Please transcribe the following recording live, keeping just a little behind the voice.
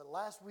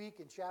Last week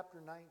in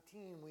chapter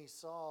 19, we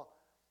saw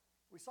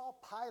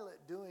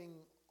Pilate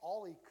doing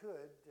all he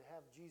could to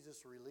have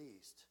Jesus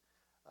released.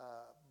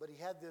 But he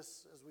had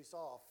this, as we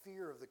saw, a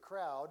fear of the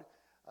crowd.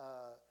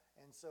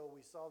 And so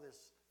we saw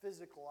this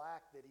physical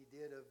act that he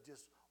did of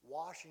just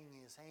washing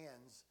his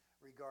hands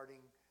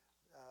regarding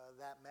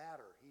that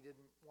matter. He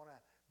didn't want to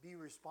be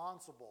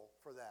responsible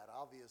for that.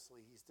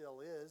 Obviously, he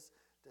still is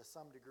to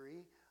some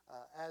degree.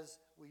 As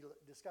we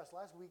discussed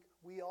last week,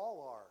 we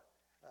all are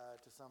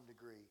to some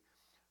degree.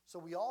 So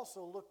we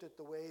also looked at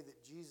the way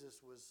that Jesus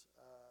was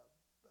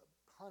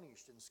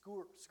punished and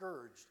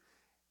scourged.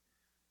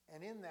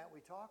 And in that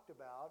we talked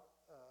about,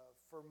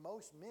 for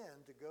most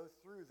men to go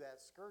through that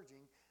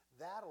scourging,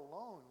 that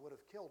alone would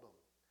have killed them.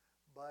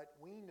 But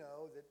we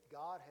know that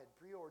God had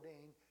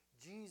preordained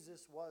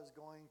Jesus was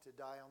going to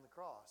die on the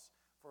cross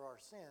for our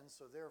sins.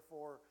 So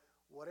therefore,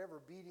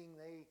 whatever beating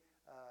they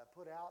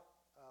put out,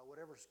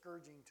 whatever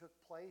scourging took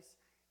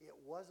place, it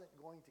wasn't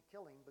going to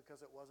kill him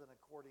because it wasn't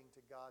according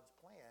to God's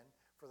plan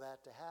for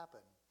that to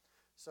happen.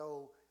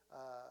 So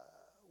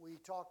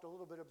we talked a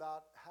little bit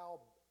about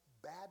how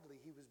badly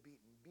he was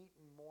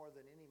beaten more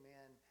than any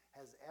man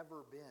has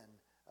ever been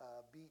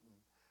beaten,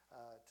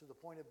 to the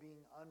point of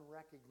being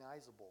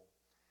unrecognizable.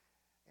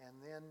 And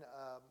then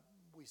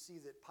we see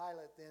that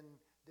Pilate then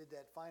did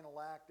that final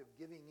act of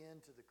giving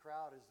in to the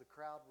crowd as the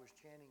crowd was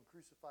chanting,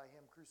 "Crucify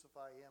him,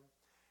 crucify him."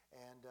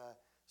 And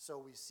so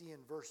we see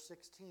in verse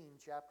 16,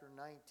 chapter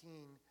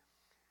 19,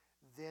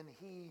 then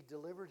he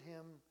delivered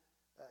him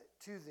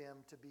to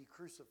them to be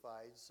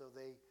crucified. So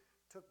they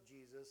took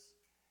Jesus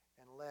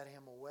and led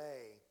him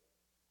away.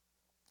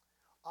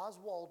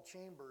 Oswald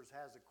Chambers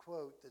has a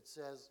quote that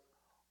says,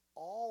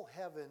 "All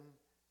heaven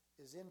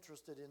is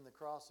interested in the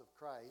cross of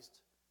Christ,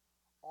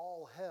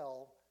 all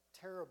hell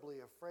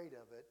terribly afraid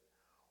of it,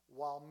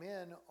 while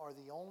men are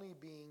the only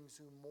beings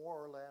who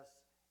more or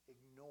less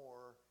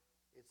ignore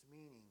its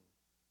meaning."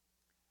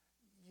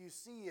 You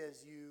see,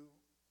 as you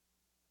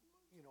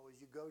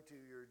go to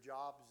your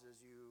jobs,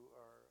 as you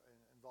are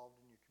involved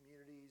in your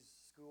communities,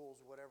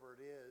 schools, whatever it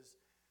is,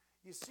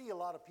 you see a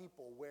lot of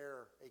people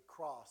wear a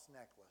cross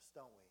necklace,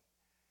 don't we?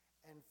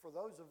 And for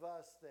those of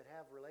us that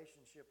have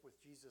relationship with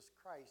Jesus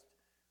Christ,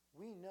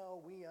 we know,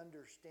 we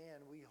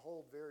understand, we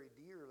hold very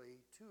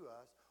dearly to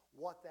us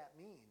what that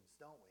means,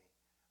 don't we?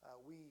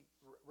 We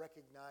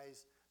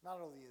recognize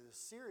not only the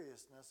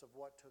seriousness of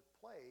what took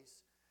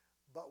place,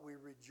 but we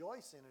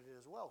rejoice in it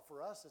as well.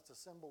 For us, it's a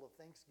symbol of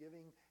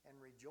thanksgiving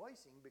and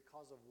rejoicing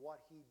because of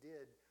what he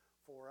did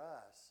for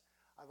us.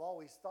 I've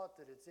always thought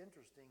that it's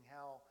interesting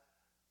how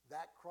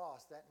that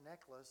cross, that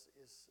necklace,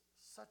 is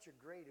such a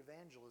great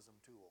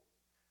evangelism tool.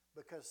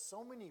 Because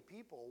so many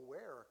people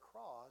wear a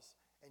cross,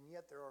 and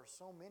yet there are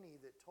so many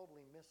that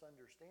totally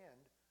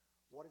misunderstand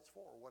what it's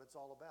for, what it's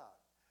all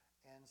about.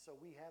 And so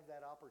we have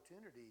that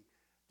opportunity,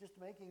 just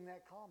making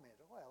that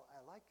comment, "Oh, I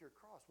like your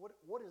cross.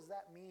 What does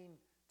that mean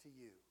to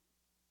you?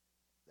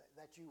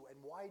 That you,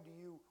 and why do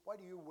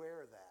you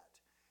wear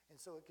that?" And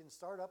so it can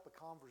start up a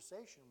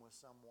conversation with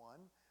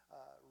someone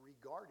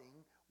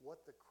regarding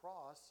what the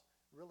cross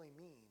really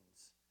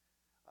means.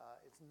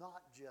 It's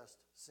not just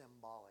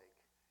symbolic.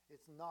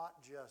 It's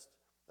not just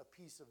a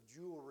piece of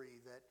jewelry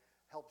that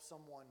helps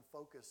someone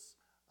focus,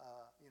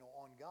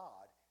 on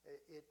God.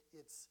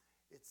 It's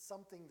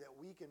something that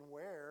we can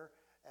wear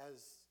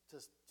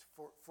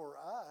for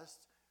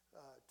us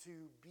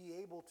to be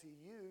able to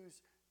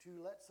use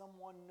to let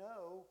someone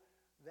know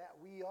that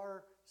we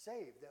are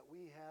saved, that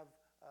we have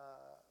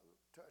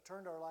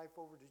turned our life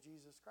over to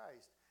Jesus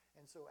Christ.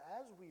 And so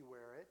as we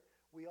wear it,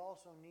 we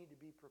also need to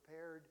be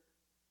prepared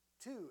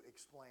to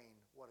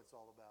explain what it's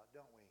all about,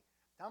 don't we?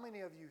 How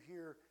many of you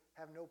here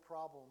have no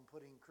problem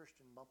putting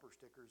Christian bumper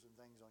stickers and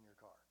things on your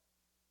car?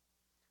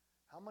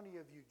 How many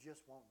of you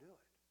just won't do it?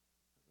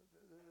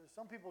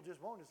 Some people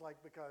just won't. It's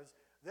like, because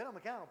then I'm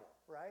accountable,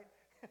 right?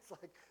 It's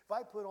like, if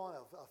I put on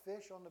a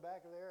fish on the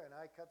back of there and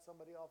I cut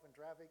somebody off in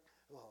traffic,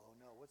 oh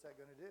no, what's that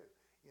going to do?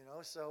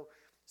 So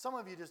some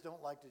of you just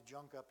don't like to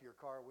junk up your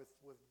car with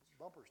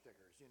bumper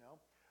stickers,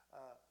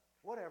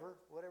 whatever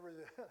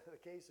the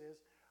case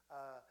is.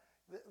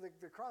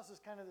 The cross is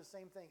kind of the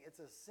same thing. It's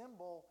a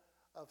symbol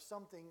of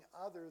something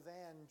other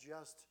than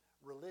just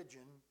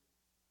religion.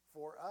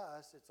 For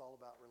us, it's all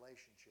about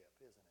relationship,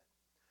 isn't it?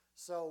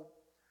 So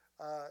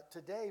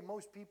today,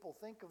 most people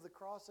think of the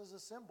cross as a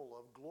symbol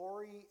of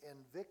glory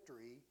and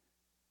victory.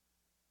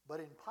 But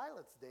in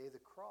Pilate's day, the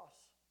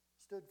cross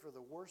stood for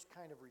the worst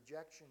kind of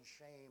rejection,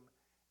 shame,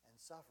 and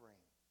suffering.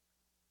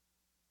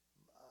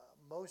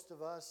 Most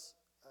of us,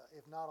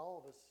 if not all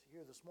of us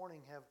here this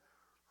morning, have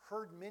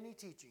heard many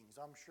teachings,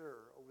 I'm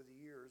sure, over the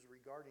years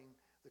regarding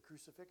the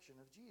crucifixion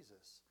of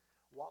Jesus.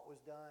 What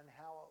was done,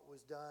 how it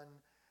was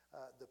done,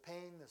 the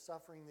pain, the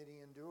suffering that he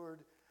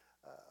endured.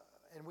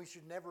 And we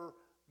should never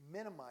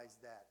minimize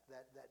that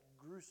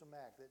gruesome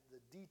act, the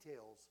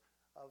details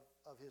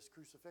of his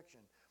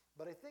crucifixion.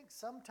 But I think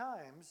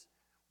sometimes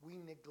we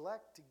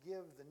neglect to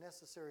give the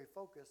necessary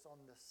focus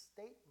on the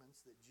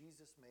statements that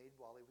Jesus made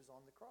while he was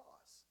on the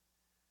cross.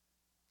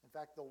 In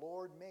fact, the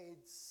Lord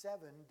made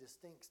 7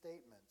 distinct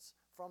statements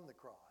from the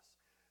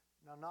cross.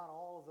 Now, not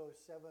all of those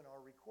 7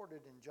 are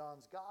recorded in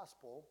John's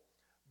gospel,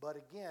 but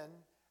again,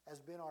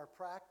 has been our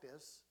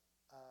practice,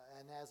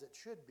 and as it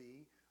should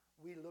be,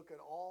 we look at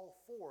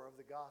all 4 of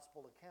the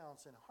gospel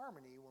accounts in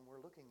harmony when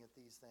we're looking at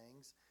these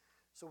things,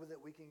 so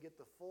that we can get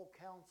the full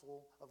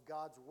counsel of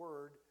God's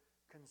word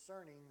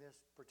concerning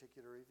this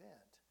particular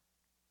event.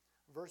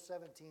 Verse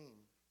 17,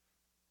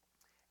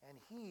 and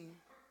he,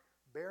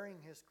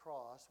 bearing his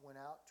cross, went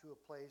out to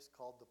a place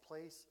called the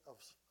place of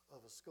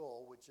a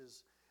skull, which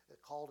is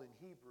called in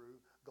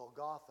Hebrew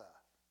Golgotha.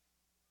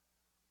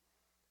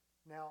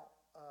 Now,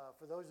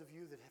 for those of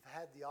you that have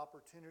had the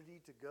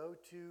opportunity to go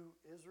to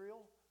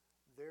Israel,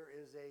 there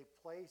is a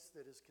place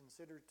that is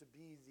considered to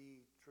be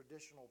the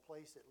traditional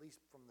place, at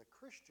least from the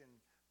Christian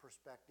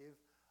perspective,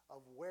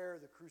 of where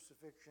the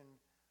crucifixion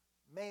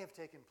may have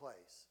taken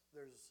place.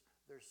 There's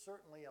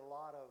certainly a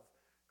lot of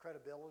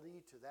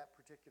credibility to that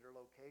particular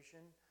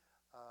location.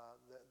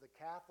 The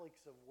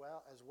Catholics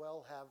as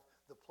well have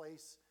the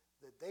place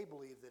that they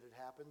believe that it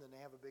happened, and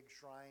they have a big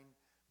shrine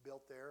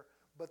built there.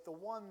 But the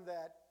one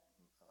that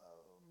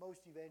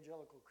most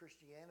evangelical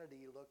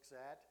Christianity looks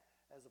at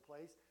as a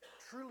place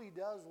truly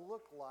does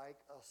look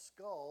like a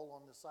skull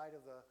on the side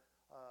of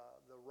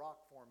the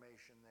rock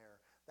formation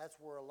there. That's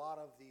where a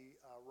lot of the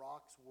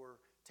rocks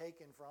were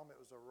taken from. It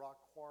was a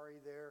rock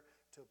quarry there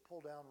to pull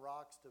down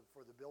rocks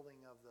for the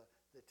building of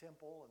the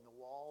temple and the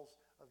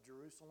walls of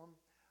Jerusalem.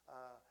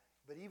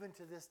 But even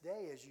to this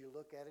day, as you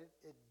look at it,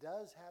 it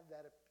does have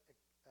that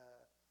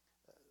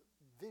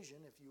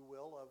vision, if you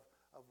will,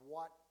 of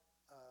what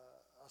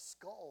a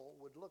skull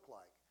would look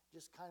like.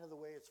 Just kind of the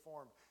way it's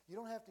formed. You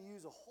don't have to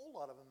use a whole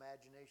lot of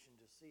imagination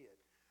to see it.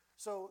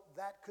 So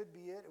that could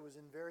be it. It was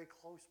in very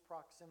close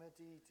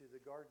proximity to the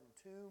garden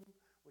tomb,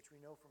 which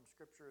we know from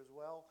Scripture as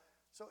well.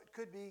 So it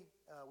could be,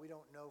 we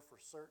don't know for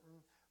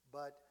certain,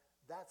 but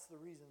that's the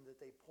reason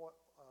that they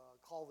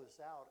call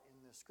this out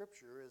in the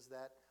Scripture, is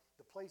that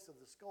the place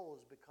of the skull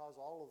is because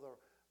all of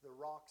the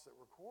rocks that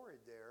were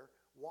quarried there,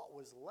 what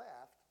was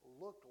left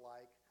looked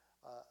like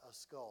a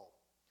skull.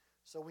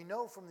 So we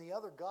know from the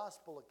other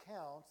gospel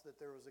accounts that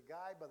there was a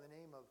guy by the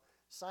name of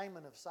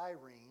Simon of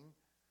Cyrene.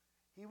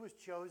 He was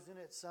chosen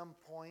at some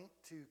point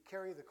to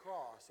carry the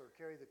cross, or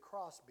carry the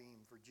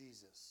crossbeam for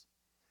Jesus.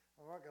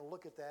 And we're not going to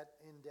look at that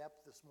in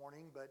depth this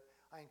morning, but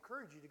I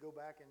encourage you to go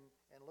back and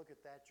look at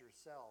that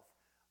yourself.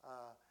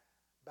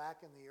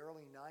 Back in the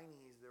early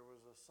 90s, there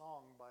was a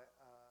song by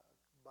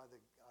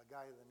a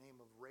guy by the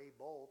name of Ray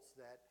Boltz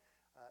that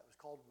it was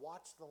called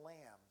Watch the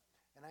Lamb.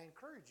 And I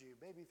encourage you,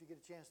 maybe if you get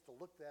a chance to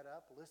look that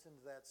up, listen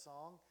to that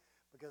song,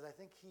 because I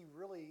think he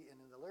really, and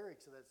in the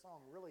lyrics of that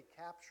song, really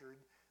captured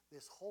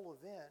this whole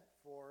event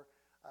for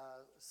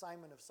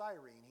Simon of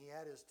Cyrene. He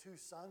had his 2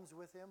 sons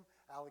with him,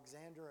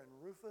 Alexander and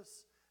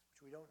Rufus, which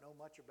we don't know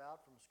much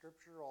about from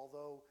Scripture,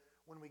 although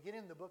when we get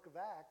in the book of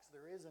Acts,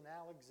 there is an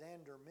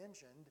Alexander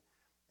mentioned,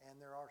 and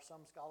there are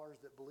some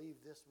scholars that believe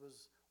this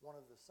was one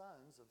of the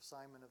sons of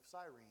Simon of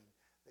Cyrene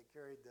that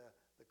carried the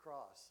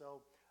cross.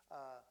 So,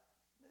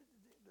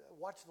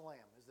 Watch the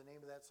Lamb is the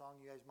name of that song.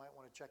 You guys might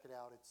want to check it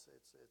out. It's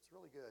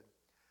really good.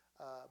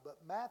 But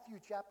Matthew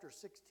chapter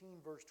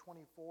 16, verse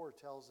 24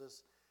 tells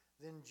us,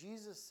 then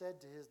Jesus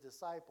said to his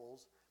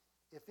disciples,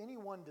 if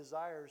anyone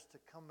desires to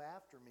come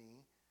after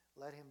me,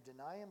 let him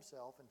deny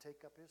himself and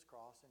take up his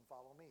cross and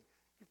follow me.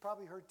 You've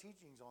probably heard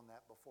teachings on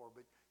that before,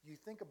 but you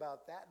think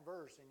about that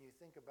verse and you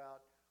think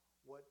about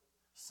what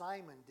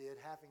Simon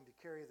did having to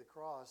carry the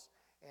cross,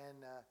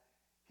 and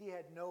he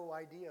had no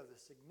idea of the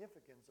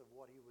significance of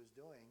what he was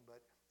doing,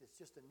 but it's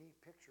just a neat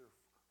picture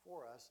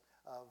for us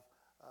of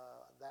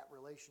that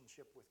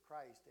relationship with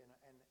Christ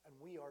and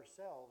we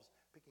ourselves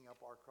picking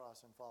up our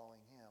cross and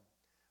following him.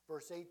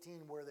 Verse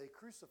 18, where they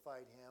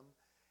crucified him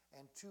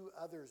and 2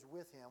 others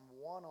with him,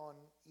 one on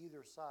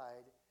either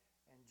side,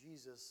 and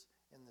Jesus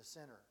in the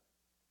center.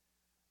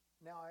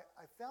 Now,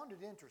 I found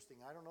it interesting.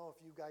 I don't know if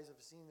you guys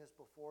have seen this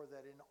before,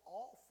 that in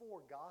all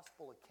 4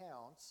 gospel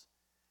accounts,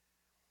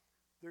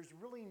 there's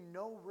really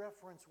no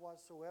reference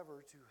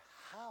whatsoever to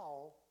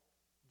how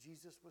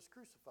Jesus was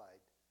crucified.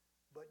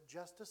 But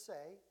just to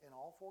say, in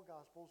all 4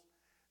 Gospels,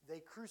 they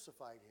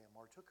crucified him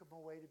or took him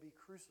away to be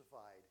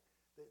crucified.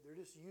 They're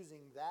just using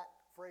that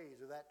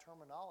phrase or that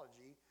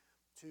terminology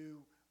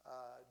to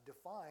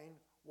define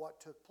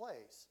what took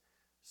place.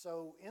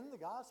 So in the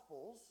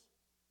Gospels,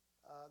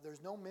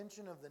 there's no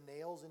mention of the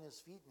nails in his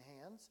feet and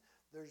hands.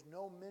 There's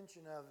no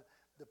mention of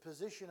the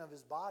position of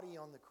his body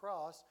on the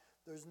cross.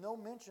 There's no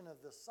mention of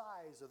the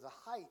size or the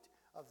height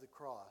of the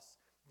cross.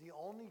 The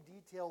only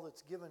detail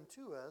that's given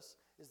to us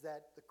is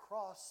that the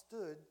cross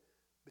stood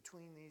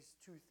between these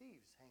 2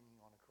 thieves hanging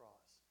on a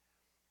cross.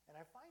 And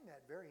I find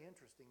that very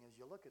interesting as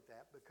you look at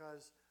that,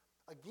 because,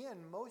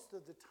 again, most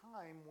of the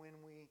time when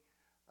we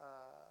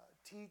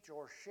teach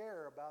or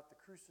share about the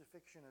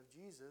crucifixion of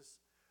Jesus,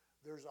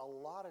 there's a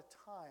lot of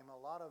time, a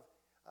lot of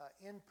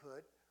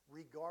input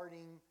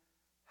regarding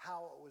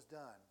how it was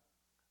done.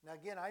 Now,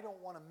 again, I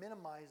don't want to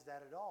minimize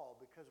that at all,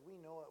 because we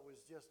know it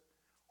was just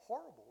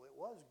horrible. It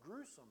was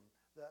gruesome.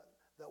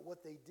 The that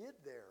what they did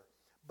there.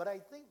 But I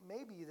think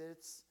maybe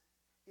that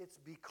it's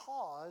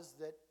because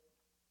that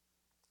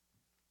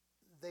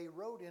they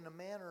wrote in a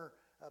manner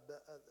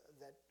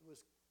that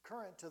was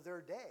current to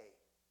their day.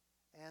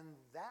 And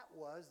that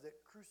was that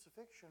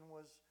crucifixion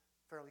was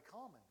fairly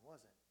common,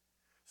 wasn't it?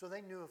 So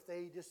they knew if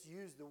they just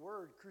used the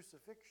word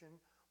crucifixion,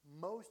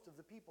 most of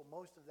the people,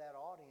 most of that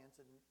audience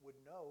would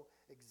know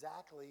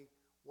exactly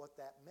what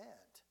that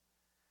meant.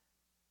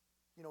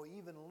 You know,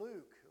 even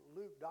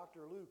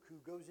Dr. Luke, who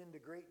goes into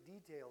great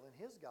detail in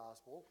his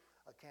gospel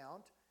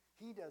account,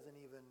 he doesn't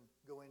even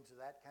go into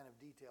that kind of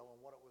detail on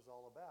what it was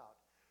all about.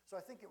 So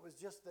I think it was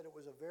just that it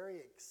was a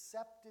very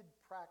accepted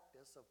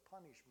practice of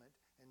punishment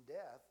and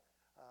death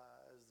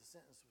as the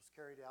sentence was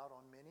carried out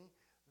on many,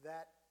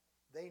 that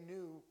they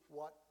knew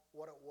what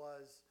it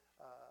was.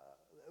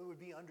 It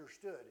would be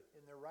understood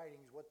in their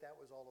writings what that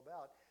was all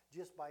about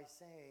just by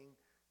saying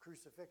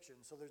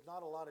crucifixion. So there's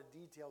not a lot of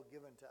detail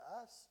given to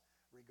us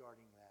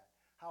regarding that.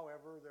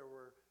 However, there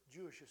were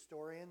Jewish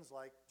historians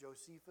like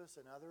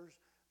Josephus and others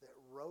that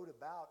wrote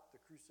about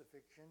the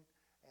crucifixion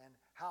and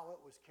how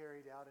it was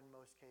carried out in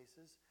most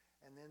cases.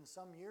 And then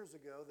some years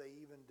ago, they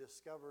even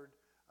discovered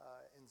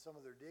in some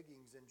of their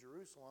diggings in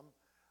Jerusalem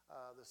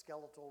the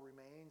skeletal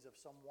remains of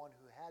someone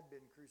who had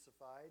been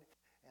crucified,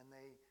 and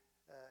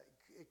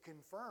it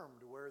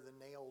confirmed where the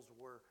nails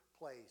were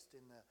placed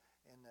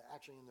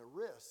actually in the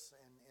wrists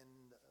and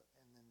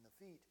in the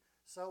feet.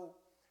 So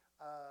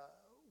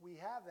we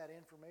have that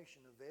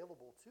information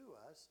available to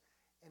us,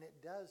 and it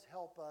does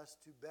help us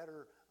to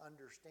better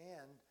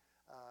understand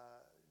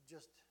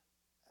just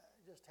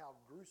how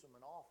gruesome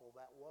and awful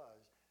that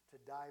was to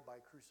die by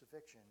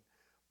crucifixion.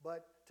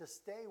 But to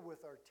stay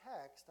with our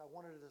text, I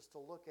wanted us to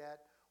look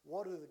at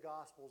what do the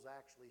Gospels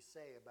actually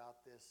say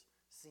about this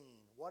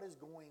scene? What is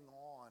going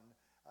on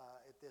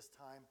at this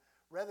time?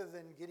 Rather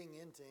than getting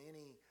into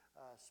any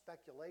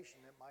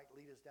speculation that might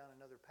lead us down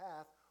another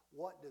path,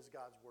 what does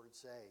God's Word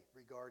say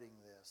regarding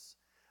this?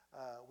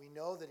 We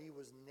know that he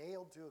was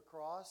nailed to a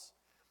cross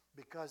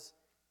because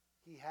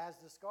he has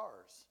the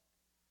scars.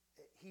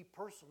 He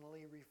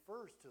personally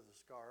refers to the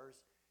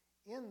scars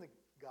in the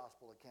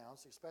Gospel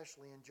accounts,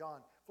 especially in John.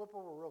 Flip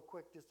over real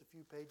quick just a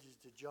few pages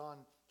to John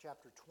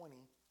chapter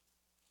 20.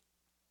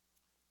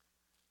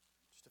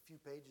 Just a few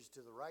pages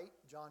to the right,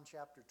 John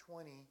chapter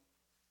 20,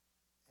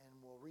 and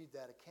we'll read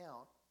that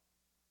account,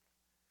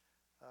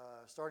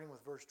 starting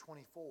with verse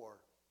 24.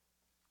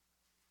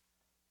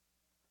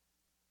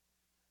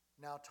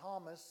 Now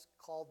Thomas,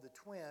 called the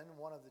twin,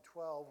 one of the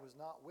 12, was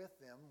not with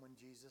them when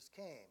Jesus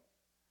came.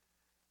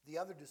 The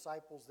other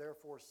disciples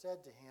therefore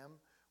said to him,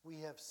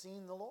 "We have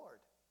seen the Lord."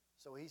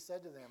 So he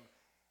said to them,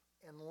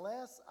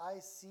 "Unless I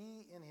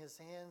see in his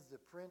hands the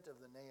print of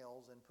the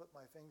nails, and put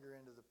my finger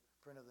into the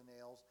print of the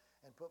nails,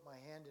 and put my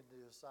hand into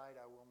his side,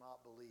 I will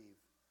not believe."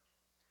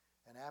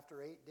 And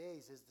after 8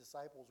 days his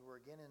disciples were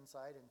again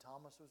inside, and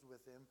Thomas was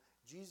with them.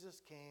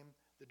 Jesus came,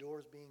 the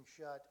doors being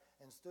shut,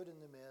 and stood in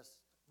the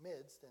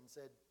midst and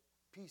said,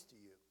 "Peace to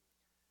you."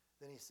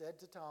 Then he said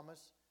to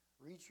Thomas,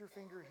 "Reach your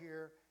finger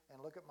here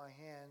and look at my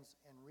hands,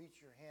 and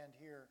reach your hand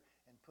here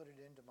and put it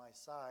into my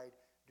side.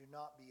 Do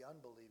not be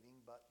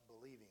unbelieving, but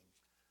believing."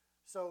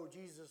 So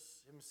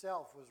Jesus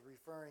himself was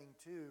referring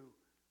to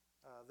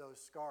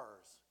those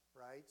scars,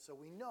 right? So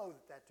we know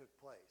that took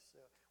place.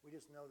 We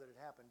just know that it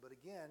happened. But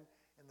again,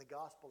 in the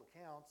gospel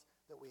accounts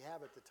that we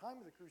have at the time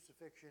of the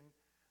crucifixion,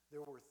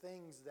 there were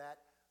things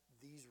that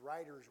these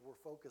writers were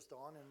focused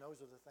on, and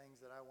those are the things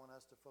that I want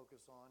us to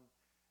focus on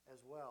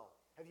as well.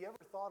 Have you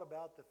ever thought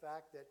about the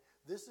fact that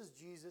this is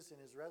Jesus in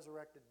his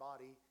resurrected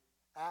body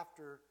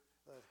after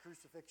the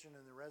crucifixion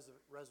and the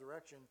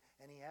resurrection,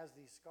 and he has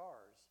these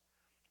scars?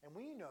 And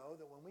we know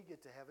that when we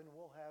get to heaven,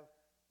 we'll have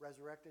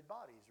resurrected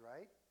bodies,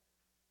 right?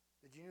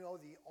 Did you know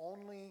the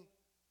only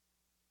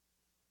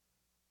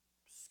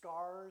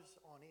scars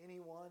on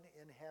anyone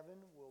in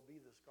heaven will be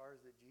the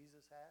scars that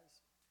Jesus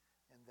has?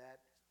 And that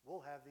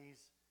we'll have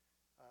these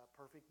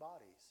perfect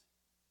bodies.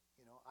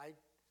 You know,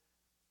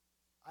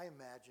 I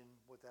imagine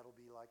what that'll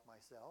be like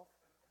myself.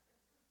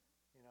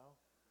 You know,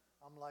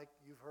 I'm like,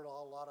 you've heard a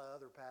lot of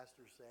other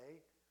pastors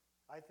say,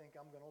 I think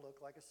I'm going to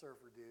look like a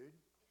surfer dude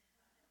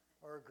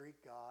or a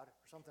Greek god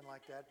or something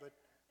like that, but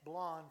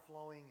blonde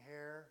flowing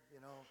hair, you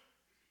know,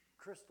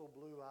 crystal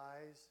blue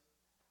eyes.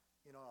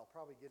 You know, I'll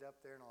probably get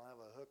up there and I'll have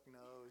a hook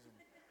nose and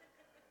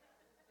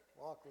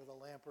walk with a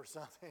limp or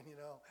something, you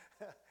know.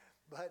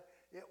 But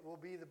it will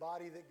be the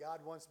body that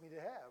God wants me to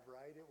have,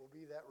 right? It will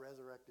be that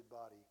resurrected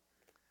body.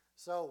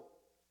 So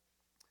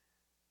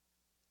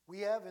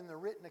we have in the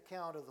written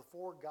account of the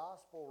four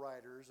gospel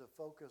writers a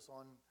focus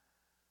on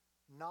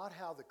not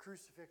how the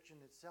crucifixion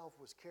itself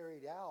was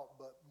carried out,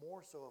 but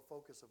more so a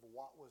focus of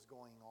what was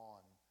going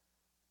on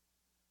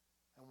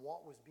and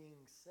what was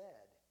being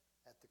said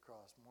at the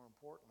cross, more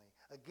importantly.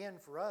 Again,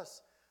 for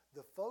us,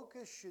 the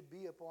focus should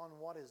be upon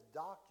what is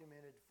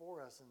documented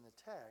for us in the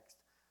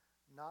text,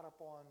 not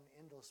upon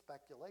endless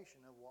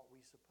speculation of what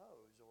we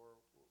suppose or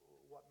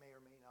what may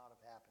or may not have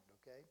happened,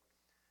 okay?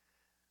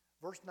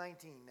 Verse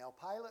 19, now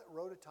Pilate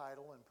wrote a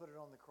title and put it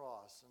on the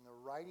cross, and the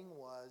writing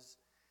was,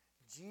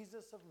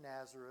 Jesus of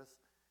Nazareth,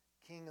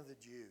 King of the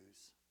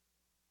Jews.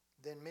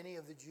 Then many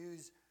of the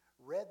Jews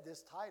read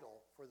this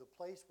title, for the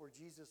place where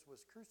Jesus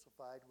was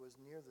crucified was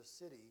near the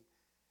city,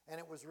 and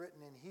it was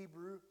written in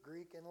Hebrew,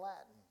 Greek, and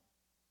Latin.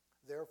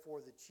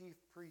 Therefore the chief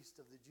priest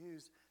of the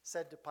Jews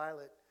said to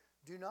Pilate,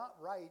 "Do not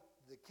write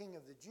the King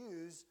of the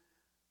Jews,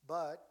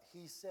 but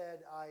he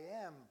said, 'I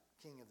am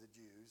King of the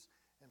Jews.'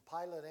 And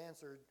Pilate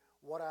answered,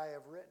 'What I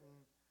have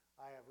written,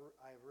 I have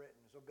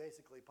written.'" So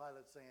basically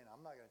Pilate's saying,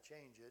 I'm not going to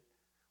change it.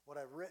 What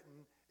I've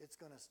written, it's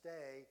going to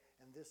stay,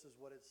 and this is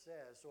what it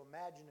says. So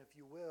imagine, if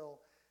you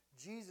will,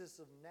 Jesus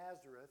of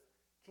Nazareth,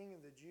 King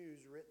of the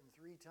Jews, written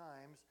 3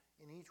 times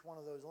in each one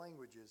of those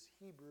languages,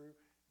 Hebrew,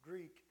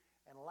 Greek,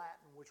 and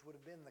Latin, which would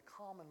have been the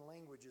common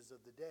languages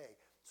of the day.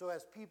 So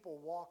as people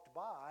walked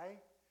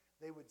by,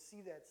 they would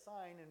see that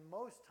sign, and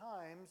most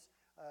times,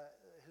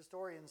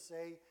 historians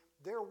say,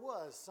 there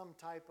was some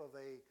type of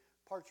a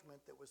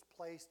parchment that was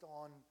placed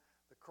on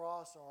the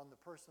cross or on the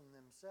person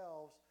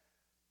themselves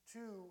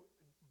to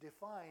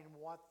define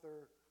what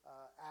their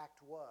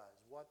act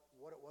was, what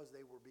it was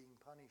they were being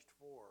punished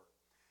for.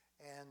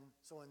 And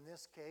so in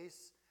this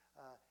case,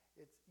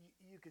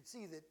 you could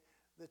see that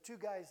the 2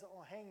 guys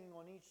hanging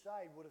on each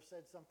side would have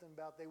said something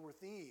about they were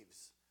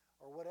thieves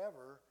or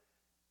whatever,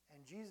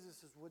 and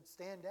Jesus would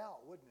stand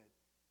out, wouldn't it?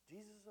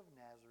 Jesus of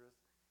Nazareth,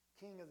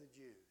 King of the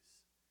Jews.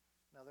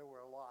 Now, there were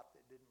a lot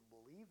that didn't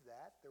believe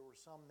that. There were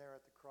some there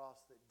at the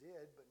cross that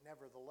did, but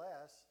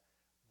nevertheless,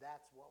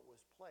 that's what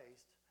was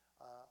placed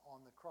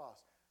on the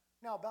cross.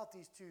 Now, about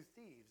these 2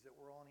 thieves that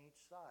were on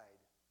each side.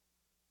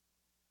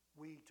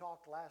 We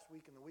talked last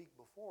week and the week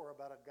before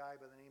about a guy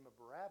by the name of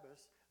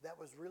Barabbas that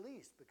was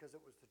released because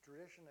it was the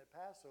tradition at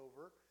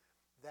Passover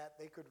that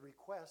they could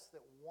request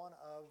that one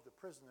of the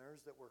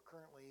prisoners that were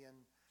currently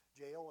in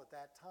jail at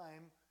that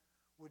time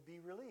would be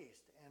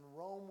released, and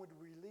Rome would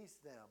release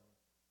them.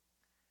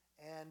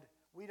 And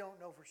we don't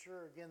know for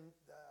sure. Again,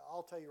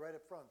 I'll tell you right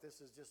up front,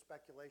 this is just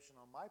speculation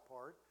on my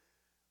part,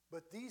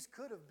 but these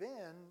could have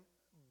been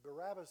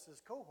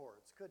Barabbas'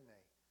 cohorts, couldn't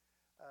they?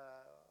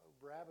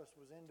 Barabbas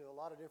was into a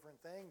lot of different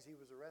things. He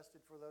was arrested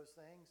for those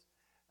things,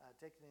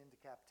 taken into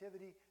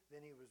captivity.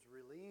 Then he was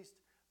released.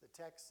 The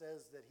text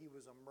says that he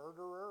was a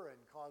murderer and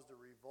caused a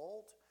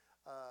revolt.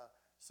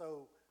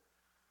 So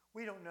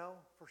we don't know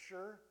for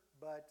sure,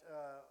 but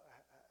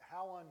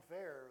how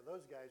unfair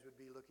those guys would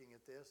be looking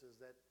at this is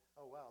that,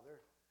 oh wow,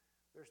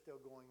 they're still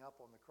going up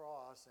on the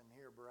cross, and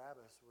here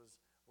Barabbas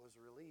was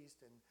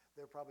released, and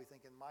they're probably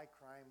thinking my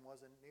crime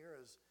wasn't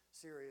near as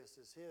serious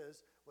as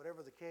his.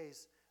 Whatever the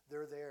case,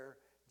 they're there.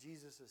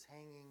 Jesus is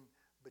hanging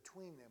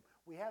between them.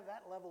 We have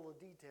that level of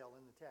detail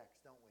in the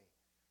text, don't we?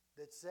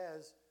 That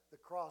says the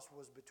cross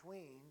was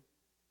between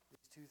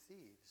these 2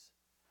 thieves.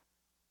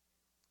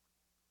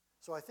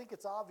 So I think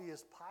it's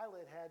obvious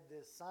Pilate had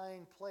this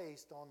sign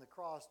placed on the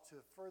cross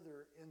to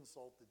further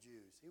insult the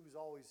Jews. He was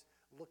always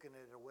looking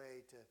at a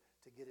way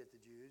to get at the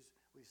Jews.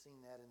 We've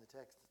seen that in the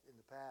text in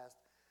the past.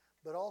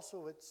 But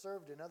also it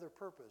served another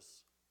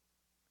purpose.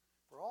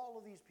 For all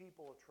of these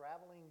people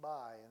traveling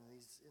by in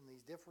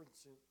these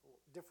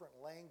different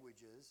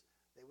languages,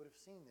 they would have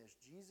seen this.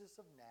 Jesus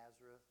of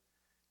Nazareth,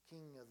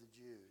 King of the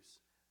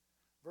Jews.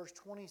 Verse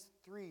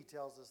 23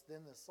 tells us,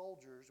 "Then the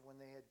soldiers, when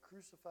they had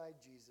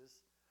crucified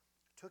Jesus,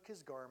 took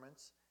his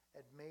garments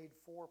and made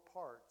 4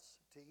 parts,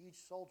 to each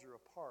soldier a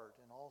part,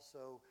 and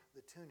also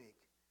the tunic.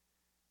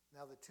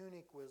 Now the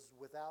tunic was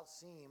without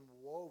seam,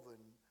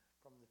 woven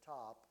from the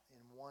top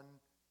in one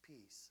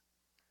piece."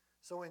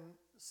 So in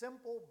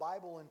simple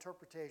Bible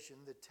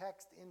interpretation, the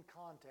text in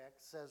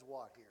context says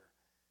what here?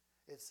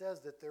 It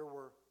says that there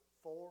were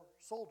 4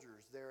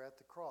 soldiers there at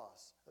the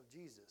cross of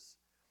Jesus.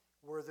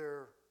 Were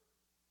there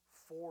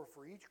 4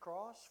 for each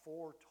cross,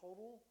 4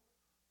 total?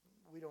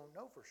 We don't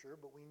know for sure,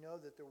 but we know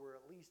that there were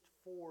at least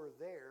 4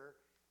 there,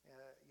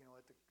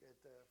 at the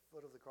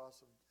foot of the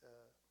cross of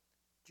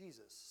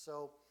Jesus.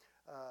 So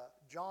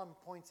John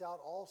points out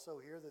also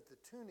here that the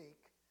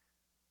tunic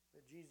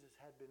that Jesus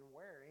had been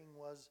wearing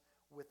was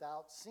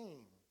without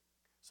seam.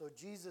 So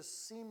Jesus'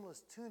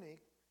 seamless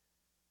tunic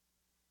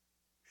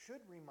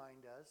should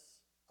remind us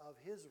of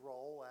his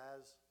role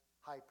as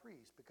high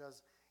priest,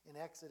 because in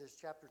Exodus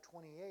chapter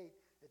 28,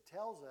 it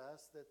tells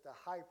us that the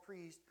high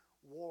priest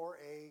wore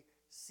a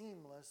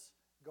seamless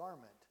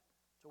garment.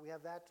 So we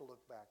have that to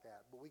look back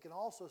at. But we can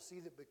also see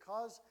that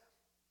because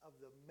of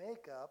the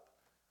makeup,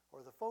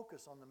 or the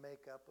focus on the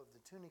makeup of the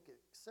tunic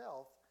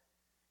itself,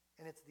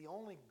 and it's the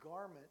only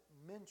garment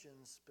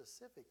mentioned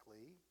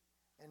specifically,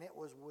 and it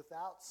was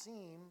without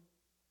seam,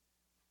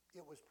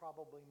 it was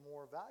probably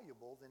more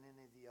valuable than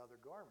any of the other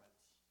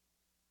garments.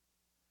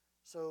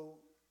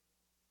 So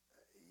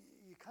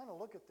you kind of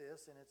look at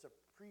this, and it's a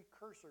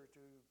precursor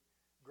to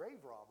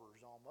grave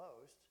robbers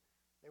almost.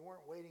 They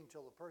weren't waiting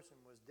till the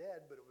person was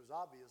dead, but it was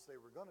obvious they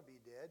were going to be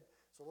dead.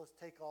 So let's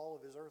take all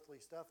of his earthly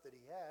stuff that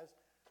he has,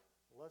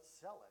 let's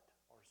sell it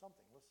or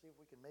something. Let's see if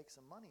we can make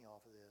some money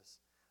off of this.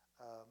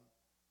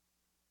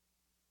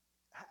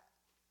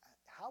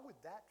 How would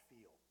that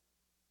feel?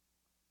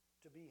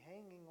 To be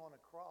hanging on a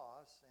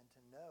cross and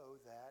to know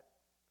that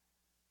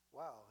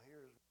wow,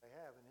 here's what I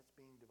have, and it's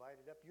being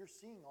divided up. You're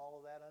seeing all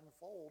of that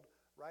unfold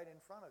right in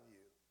front of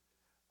you.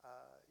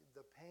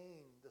 The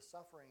pain, the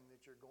suffering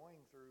that you're going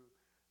through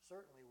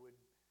certainly would,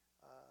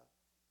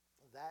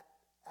 that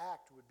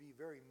act would be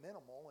very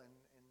minimal in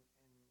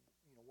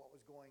what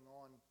was going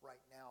on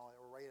right now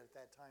or right at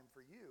that time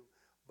for you.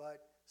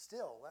 But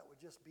still, that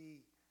would just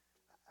be,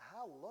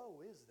 how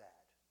low is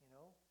that,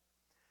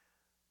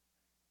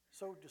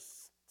 So to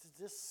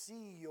just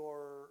see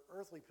your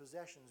earthly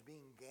possessions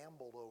being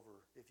gambled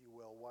over, if you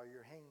will, while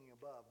you're hanging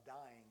above,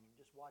 dying, and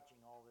just watching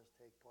all this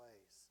take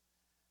place.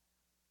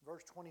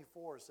 Verse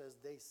 24 says,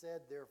 they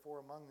said, therefore,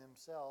 among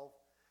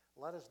themselves,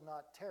 let us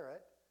not tear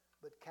it,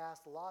 but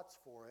cast lots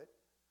for it,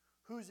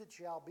 whose it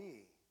shall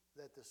be,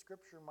 that the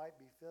scripture might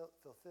be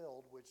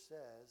fulfilled, which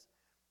says,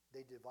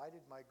 they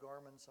divided my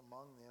garments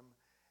among them,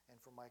 and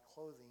for my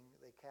clothing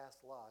they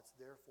cast lots.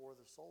 Therefore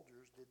the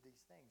soldiers did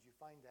these things. You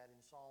find that in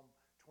Psalm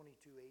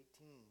 22:18.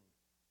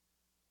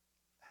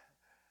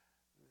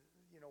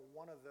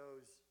 One of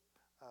those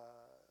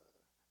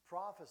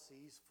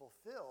prophecies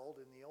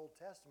fulfilled in the Old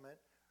Testament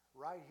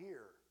right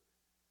here.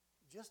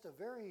 Just a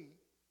very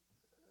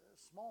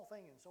small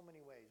thing in so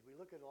many ways. We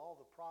look at all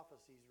the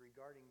prophecies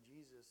regarding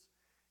Jesus,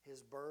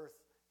 his birth,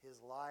 his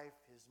life,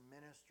 his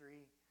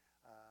ministry,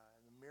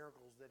 the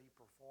miracles that he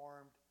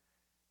performed,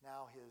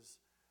 now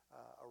his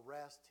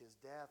arrest, his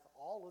death,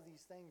 all of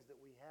these things that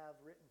we have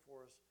written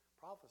for us,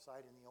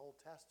 prophesied in the Old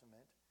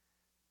Testament,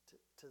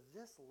 to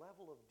this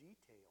level of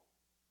detail,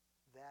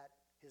 that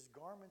his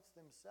garments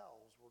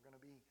themselves were going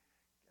to be,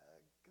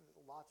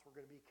 lots were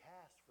going to be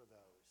cast for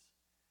those.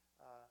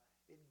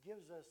 It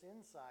gives us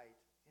insight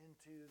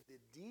into the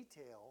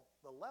detail,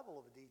 the level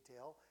of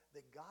detail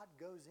that God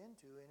goes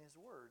into in his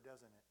word,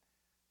 doesn't it?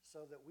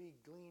 So that we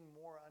glean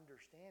more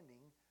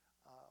understanding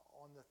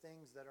on the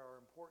things that are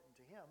important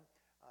to him.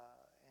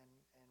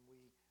 And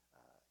we,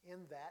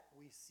 in that,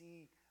 we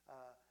see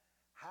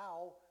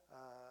how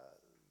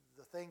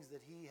the things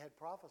that he had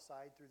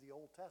prophesied through the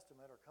Old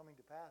Testament are coming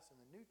to pass in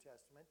the New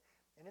Testament.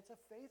 And it's a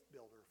faith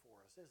builder for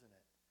us, isn't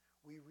it?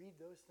 We read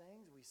those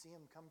things, we see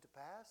them come to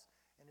pass,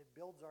 and it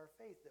builds our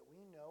faith that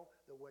we know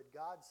that what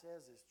God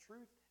says is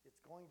truth, it's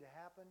going to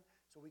happen,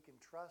 so we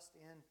can trust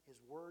in his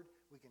word,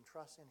 we can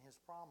trust in his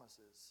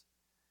promises.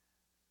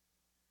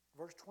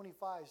 Verse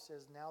 25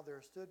 says, now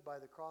there stood by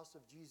the cross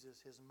of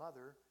Jesus his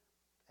mother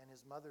and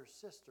his mother's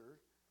sister,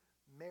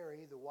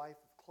 Mary, the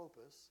wife of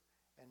Clopas,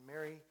 and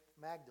Mary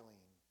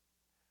Magdalene.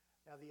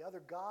 Now the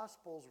other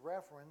Gospels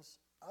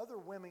reference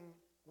other women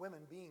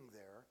being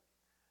there.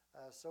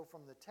 So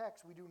from the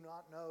text, we do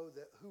not know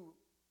that who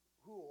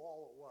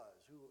all it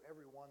was, who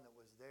everyone that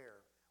was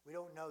there. We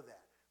don't know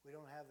that. We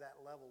don't have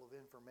that level of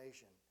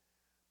information.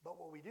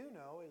 But what we do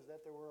know is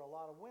that there were a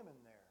lot of women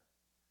there.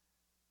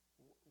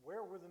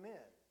 Where were the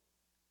men?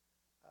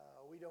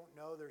 We don't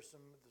know. There's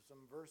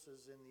some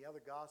verses in the other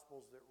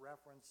Gospels that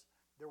reference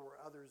there were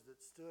others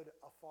that stood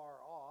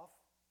afar off.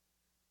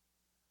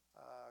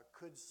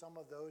 Could some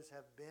of those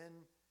have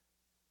been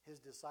his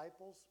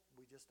disciples?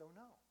 We just don't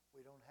know.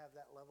 We don't have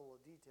that level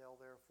of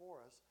detail there for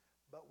us,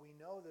 but we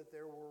know that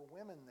there were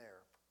women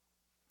there.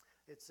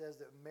 It says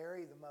that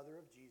Mary, the mother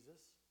of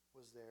Jesus,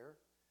 was there.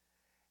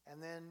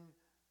 And then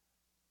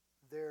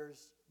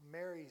there's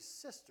Mary's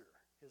sister,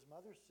 his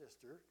mother's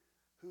sister,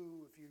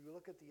 who, if you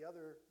look at the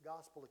other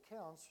gospel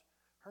accounts,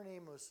 her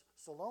name was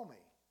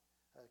Salome,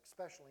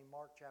 especially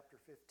Mark chapter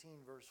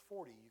 15, verse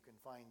 40, you can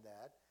find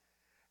that.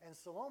 And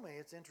Salome,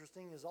 it's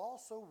interesting, is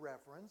also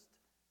referenced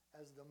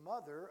as the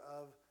mother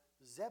of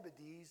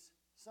Zebedee's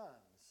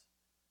sons.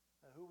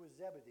 Who was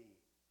Zebedee?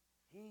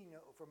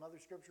 From other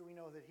scripture, we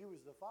know that he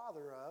was the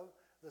father of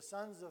the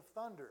sons of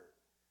thunder,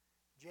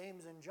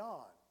 James and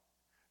John.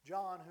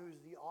 John, who's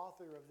the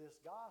author of this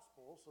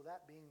gospel, so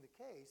that being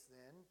the case,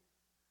 then,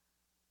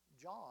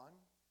 John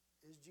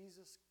is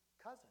Jesus'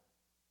 cousin.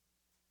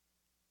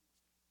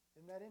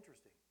 Isn't that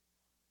interesting?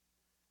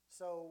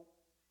 So,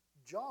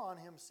 John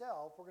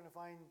himself, we're going to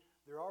find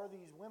there are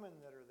these women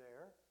that are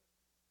there,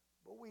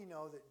 but we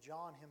know that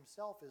John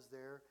himself is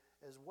there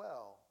as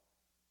well.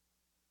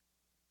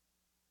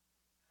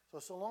 So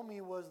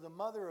Salome was the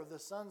mother of the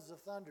sons of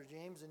thunder,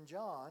 James and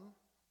John.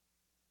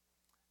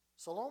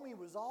 Salome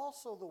was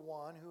also the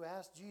one who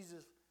asked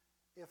Jesus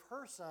if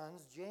her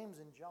sons, James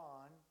and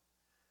John,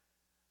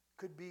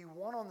 could be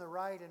one on the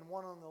right and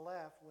one on the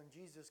left when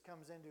Jesus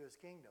comes into his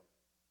kingdom.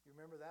 You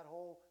remember that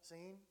whole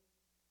scene?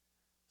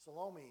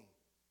 Salome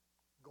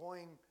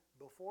going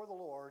before the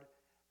Lord,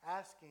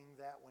 asking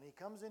that when he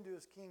comes into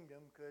his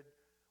kingdom, could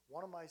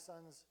one of my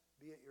sons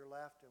be at your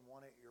left and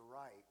one at your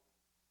right?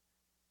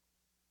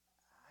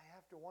 I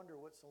have to wonder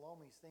what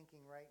Salome's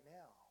thinking right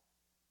now.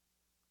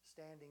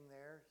 Standing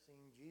there,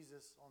 seeing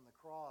Jesus on the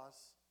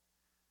cross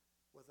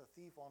with a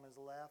thief on his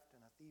left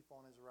and a thief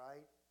on his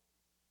right,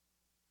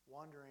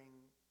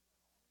 wondering,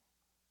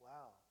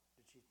 wow,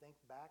 did she think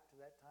back to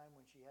that time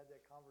when she had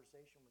that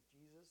conversation with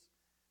Jesus?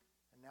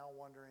 And now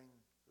wondering,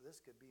 this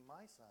could be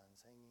my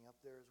sons hanging up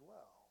there as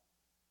well.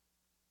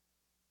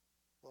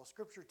 Well,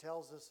 Scripture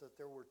tells us that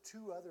there were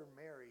two other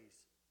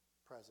Marys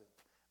present.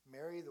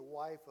 Mary, the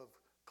wife of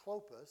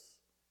Clopas,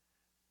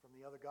 from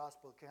the other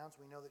gospel accounts,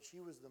 we know that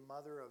she was the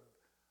mother of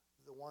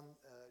the one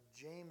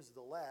James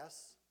the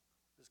Less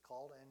is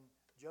called, and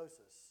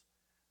Joseph.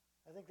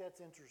 I think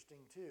that's interesting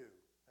too.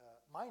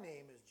 My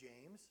name is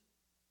James,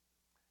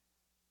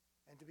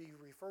 and to be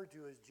referred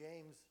to as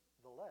James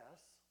the Less,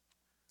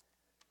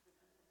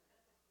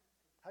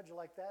 how'd you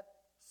like that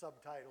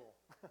subtitle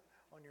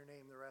on your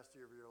name the rest of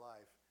your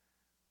life?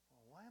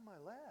 Well, why am I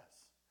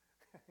less?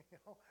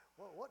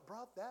 What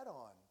brought that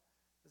on?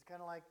 It's kind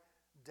of like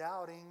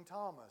Doubting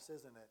Thomas,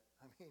 isn't it?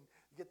 I mean,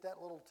 you get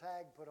that little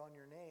tag put on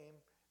your name,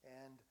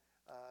 and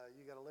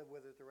you got to live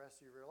with it the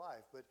rest of your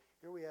life. But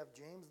here we have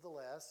James the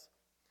Less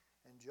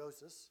and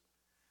Joseph.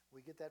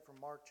 We get that from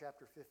Mark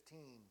chapter 15.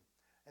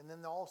 And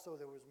then also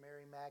there was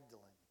Mary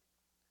Magdalene.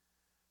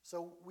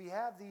 So we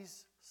have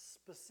these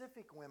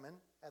specific women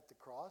at the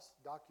cross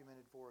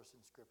documented for us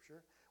in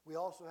Scripture. We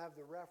also have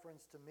the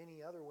reference to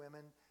many other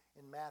women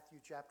in Matthew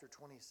chapter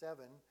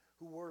 27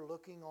 who were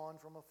looking on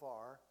from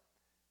afar.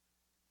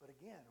 But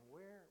again,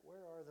 where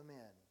are the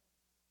men?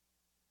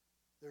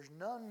 There's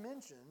none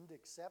mentioned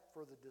except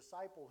for the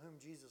disciple whom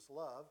Jesus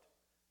loved.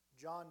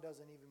 John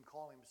doesn't even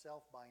call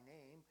himself by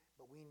name,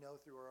 but we know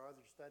through our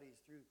other studies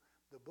through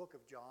the book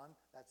of John,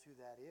 that's who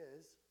that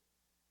is.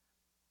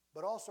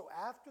 But also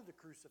after the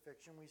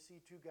crucifixion, we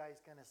see two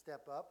guys kind of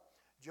step up,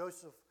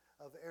 Joseph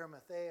of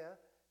Arimathea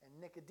and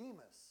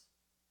Nicodemus.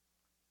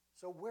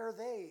 So where are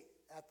they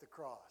at the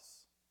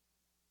cross?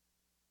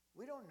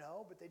 We don't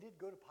know, but they did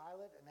go to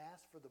Pilate and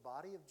ask for the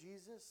body of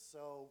Jesus,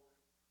 so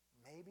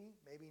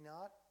maybe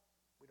not.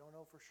 We don't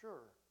know for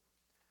sure.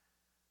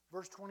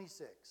 Verse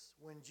 26,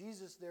 when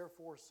Jesus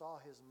therefore saw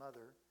his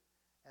mother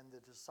and the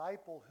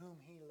disciple whom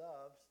he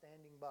loved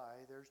standing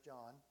by, there's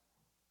John,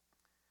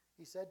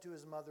 he said to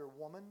his mother,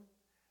 "Woman,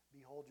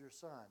 behold your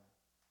son."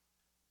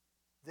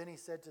 Then he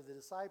said to the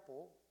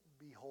disciple,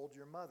 "Behold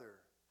your mother."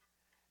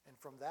 And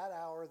from that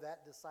hour,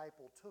 that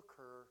disciple took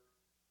her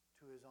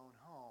to his own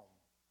home.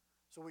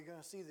 So we're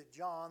going to see that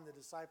John, the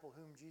disciple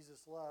whom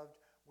Jesus loved,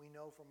 we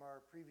know from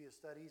our previous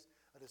studies,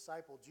 a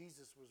disciple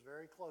Jesus was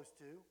very close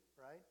to,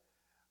 right?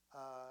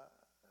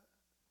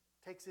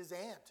 Takes his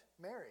aunt,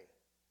 Mary,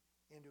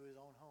 into his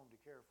own home to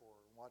care for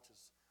her and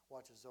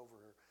watches over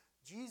her.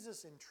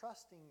 Jesus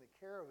entrusting the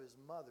care of his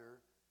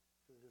mother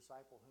to the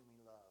disciple whom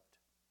he loved,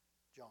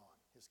 John,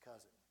 his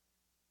cousin.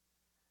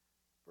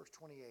 Verse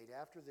 28,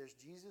 after this,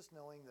 Jesus,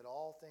 knowing that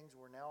all things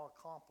were now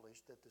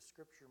accomplished, that the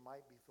scripture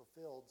might be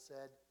fulfilled,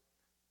 said,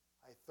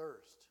 "I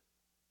thirst."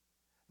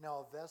 Now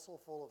a vessel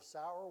full of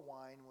sour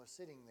wine was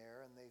sitting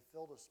there, and they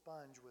filled a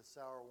sponge with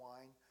sour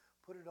wine,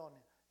 put it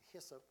on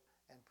hyssop,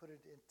 and put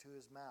it into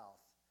his mouth.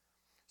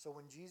 So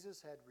when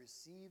Jesus had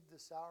received the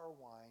sour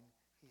wine,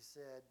 he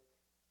said,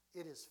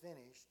 "It is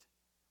finished,"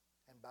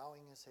 and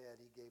bowing his head,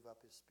 he gave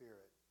up his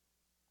spirit.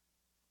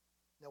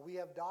 Now we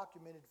have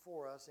documented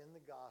for us in the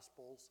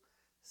Gospels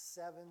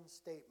 7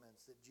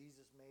 statements that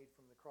Jesus made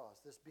from the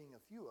cross. This being a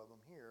few of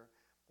them here,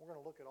 we're going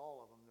to look at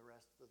all of them the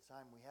rest of the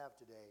time we have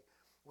today.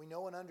 We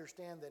know and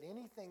understand that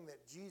anything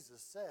that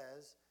Jesus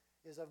says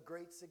is of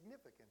great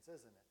significance,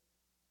 isn't it?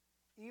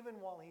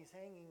 Even while he's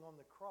hanging on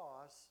the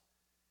cross,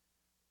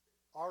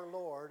 our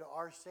Lord,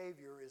 our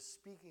Savior, is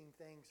speaking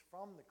things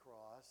from the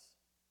cross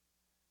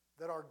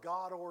that are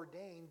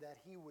God-ordained that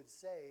he would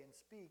say and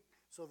speak,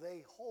 so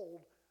they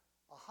hold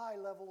a high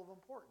level of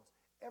importance.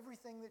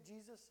 Everything that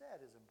Jesus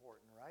said is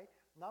important, right?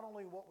 Not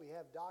only what we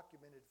have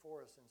documented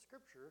for us in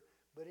Scripture,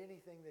 but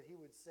anything that he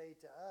would say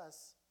to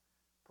us,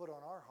 put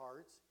on our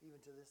hearts,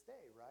 even to this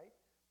day, right?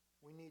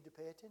 We need to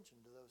pay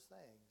attention to those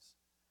things.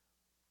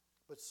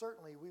 But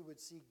certainly we would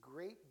see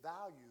great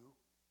value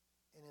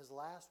in his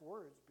last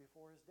words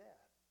before his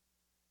death.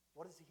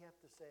 What does he have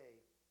to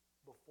say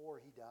before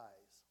he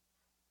dies?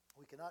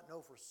 We cannot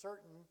know for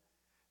certain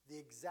the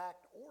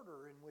exact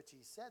order in which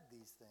he said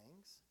these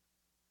things,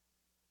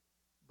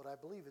 but I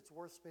believe it's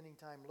worth spending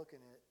time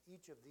looking at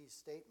each of these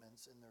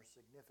statements and their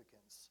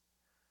significance.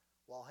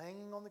 While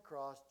hanging on the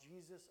cross,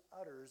 Jesus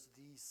utters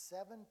these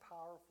 7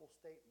 powerful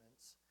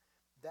statements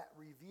that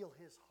reveal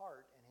his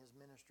heart and his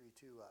ministry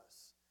to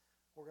us.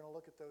 We're going to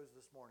look at those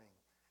this morning.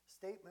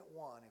 Statement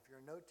 1, if you're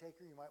a note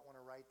taker, you might want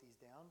to write these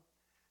down.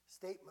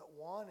 Statement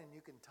 1, and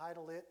you can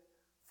title it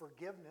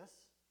Forgiveness.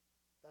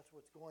 That's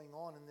what's going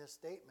on in this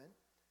statement.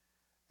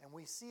 And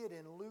we see it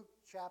in Luke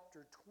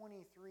chapter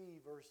 23,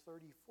 verse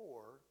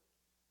 34.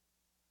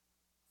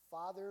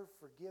 "Father,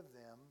 forgive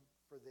them,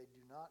 for they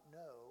do not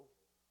know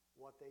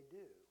what they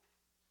do."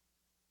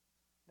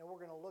 Now we're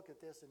going to look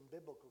at this in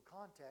biblical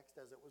context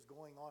as it was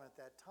going on at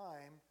that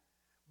time.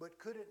 But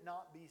could it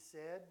not be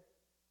said,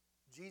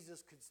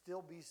 Jesus could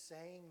still be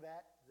saying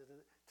that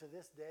to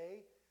this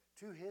day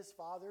to his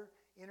Father,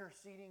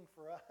 interceding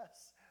for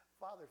us?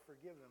 Father,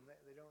 forgive them.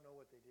 They don't know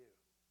what they do.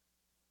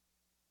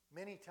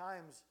 Many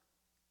times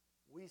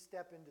we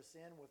step into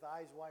sin with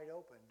eyes wide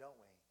open, don't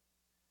we?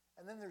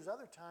 And then there's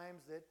other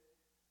times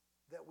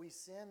that we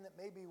sin that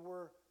maybe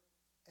we're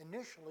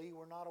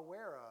not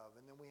aware of,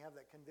 and then we have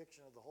that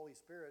conviction of the Holy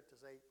Spirit to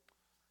say,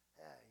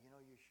 "Hey,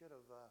 you should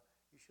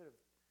have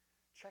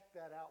check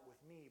that out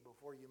with me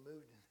before you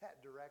moved in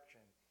that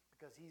direction,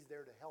 because he's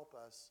there to help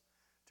us,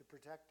 to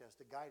protect us,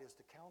 to guide us,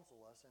 to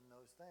counsel us in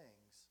those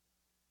things.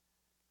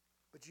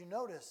 But you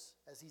notice,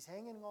 as he's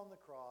hanging on the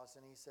cross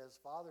and he says,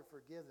 Father,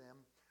 forgive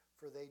them,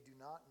 for they do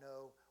not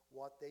know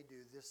what they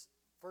do. This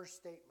first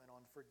statement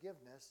on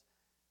forgiveness,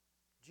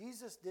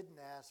 Jesus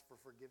didn't ask for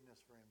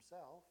forgiveness for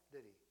himself,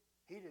 did he?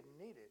 He didn't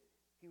need it.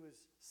 He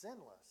was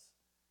sinless,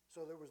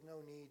 so there was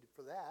no need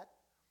for that.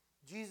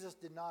 Jesus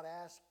did not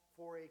ask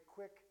for a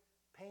quick,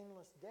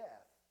 painless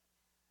death.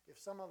 If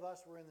some of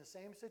us were in the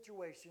same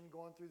situation,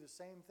 going through the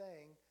same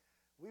thing,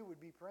 we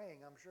would be praying,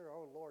 I'm sure,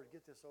 oh Lord,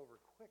 get this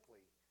over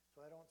quickly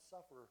so I don't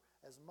suffer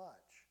as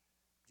much.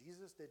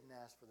 Jesus didn't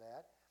ask for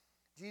that.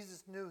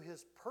 Jesus knew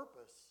his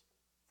purpose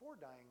for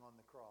dying on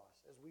the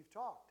cross, as we've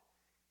talked.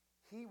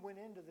 He went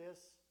into this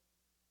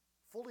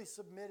fully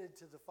submitted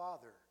to the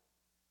Father.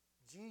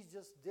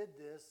 Jesus did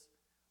this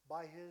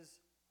by his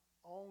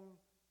own,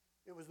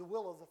 it was the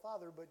will of the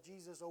Father, but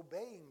Jesus,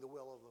 obeying the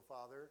will of the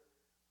Father,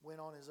 went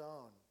on his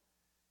own.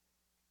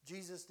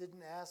 Jesus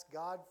didn't ask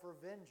God for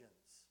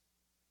vengeance.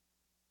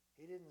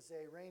 He didn't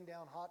say, rain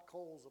down hot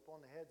coals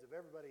upon the heads of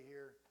everybody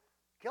here.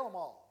 Kill them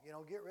all.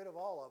 Get rid of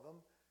all of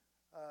them.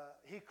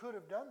 He could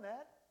have done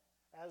that.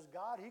 As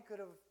God, he could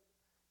have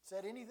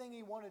said anything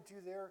he wanted to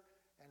there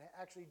and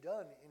actually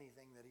done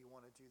anything that he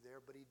wanted to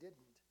there, but he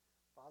didn't.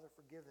 Father,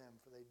 forgive them,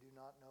 for they do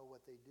not know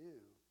what they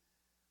do.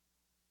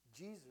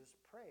 Jesus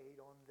prayed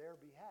on their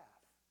behalf.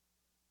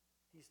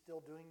 He's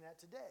still doing that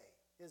today,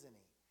 isn't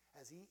he?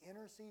 As he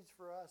intercedes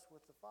for us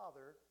with the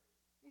Father,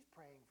 he's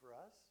praying for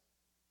us.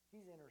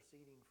 He's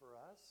interceding for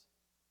us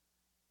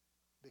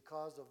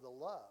because of the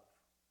love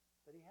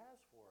that he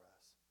has for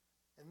us.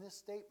 In this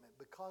statement,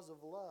 because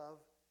of love,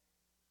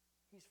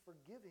 he's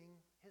forgiving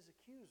his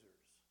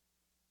accusers.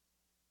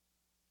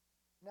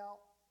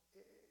 Now,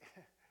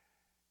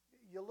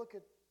 you look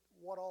at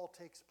what all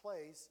takes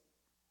place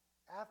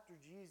after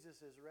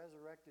Jesus is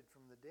resurrected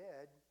from the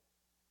dead,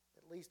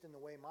 at least in the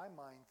way my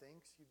mind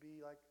thinks, you'd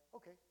be like,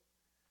 okay,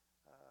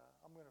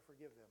 I'm going to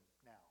forgive them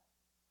now.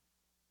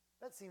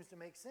 That seems to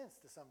make sense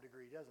to some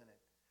degree, doesn't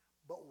it?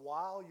 But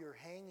while you're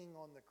hanging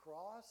on the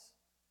cross,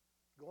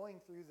 going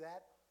through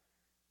that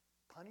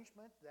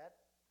punishment,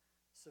 that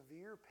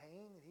severe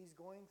pain that he's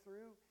going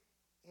through,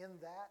 in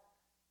that,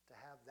 to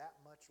have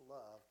that much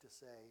love to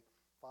say,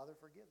 Father,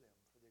 forgive them,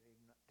 for they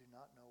do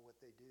not know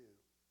what they do.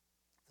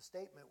 The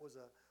statement was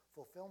a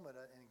fulfillment,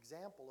 an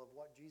example of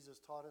what Jesus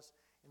taught us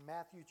in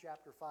Matthew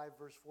chapter 5,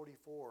 verse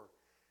 44.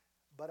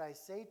 But I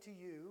say to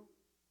you,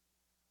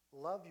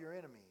 love your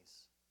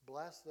enemies,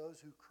 bless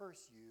those who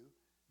curse you,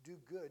 do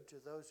good to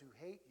those who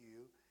hate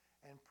you,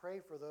 and pray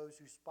for those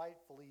who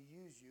spitefully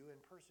use you and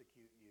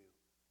persecute you.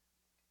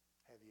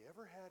 Have you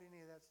ever had any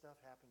of that stuff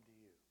happen to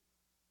you?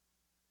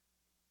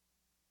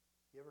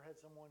 You ever had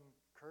someone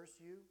curse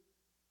you?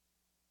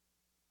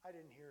 I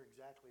didn't hear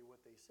exactly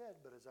what they said,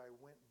 but as I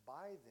went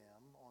by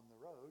them on the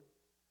road,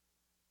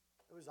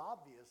 it was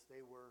obvious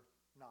they were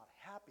not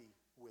happy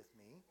with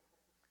me.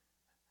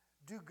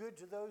 Do good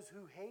to those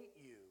who hate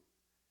you.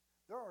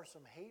 There are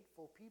some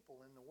hateful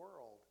people in the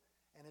world.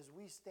 And as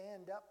we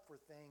stand up for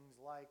things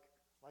like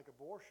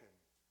abortion,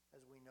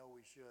 as we know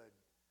we should,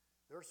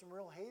 there are some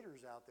real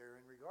haters out there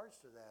in regards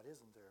to that,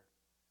 isn't there?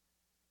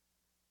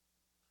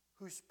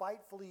 Who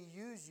spitefully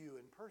use you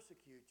and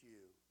persecute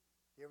you.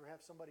 You ever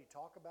have somebody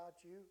talk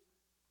about you,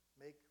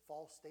 make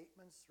false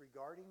statements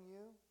regarding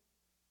you?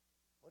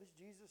 What is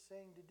Jesus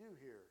saying to do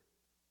here?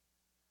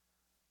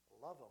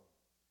 Love them.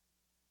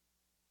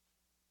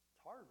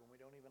 It's hard when we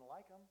don't even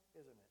like them,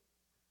 isn't it?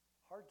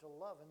 Hard to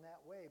love in that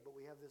way, but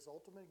we have this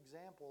ultimate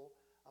example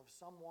of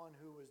someone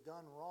who has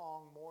done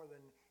wrong more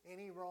than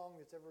any wrong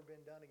that's ever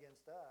been done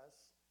against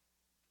us.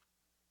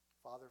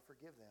 Father,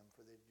 forgive them,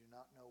 for they do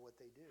not know what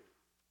they do.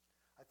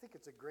 I think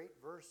it's a great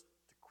verse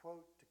to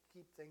quote to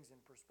keep things in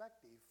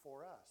perspective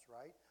for us,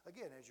 right?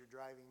 Again, as you're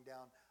driving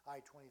down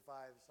I-25,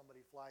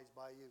 somebody flies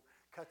by you,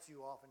 cuts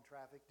you off in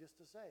traffic, just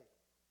to say,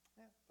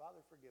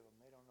 Father, forgive them.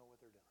 They don't know what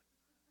they're doing.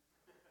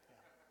 Yeah.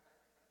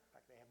 In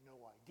fact, they have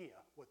no idea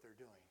what they're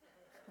doing.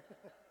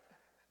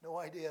 No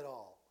idea at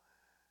all.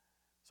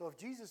 So if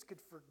Jesus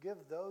could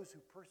forgive those who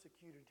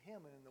persecuted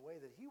him and in the way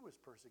that he was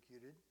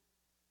persecuted,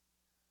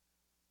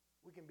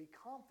 we can be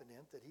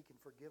confident that he can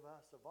forgive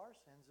us of our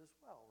sins as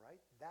well, right?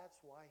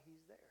 That's why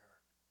he's there.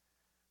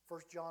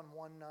 1 John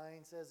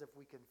 1:9 says, if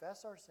we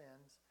confess our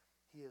sins,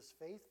 he is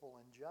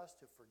faithful and just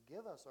to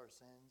forgive us our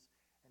sins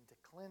and to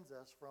cleanse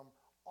us from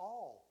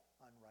all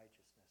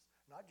unrighteousness.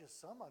 Not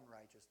just some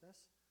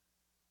unrighteousness.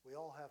 We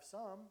all have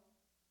some,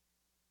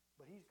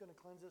 but he's going to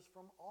cleanse us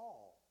from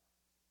all.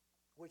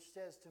 Which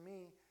says to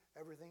me,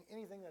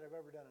 anything that I've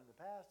ever done in the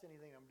past,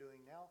 anything I'm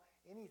doing now,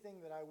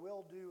 anything that I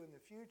will do in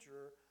the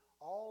future,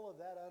 all of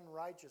that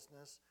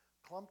unrighteousness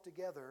clumped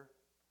together,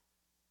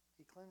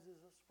 he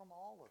cleanses us from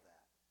all of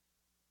that.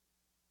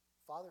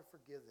 Father,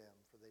 forgive them,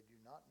 for they do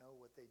not know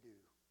what they do.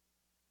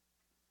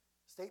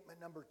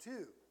 Statement number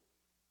 2.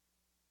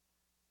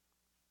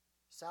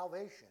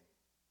 Salvation.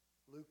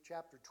 Luke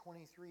chapter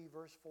 23,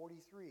 verse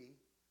 43.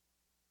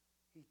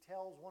 he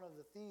tells one of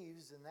the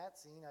thieves in that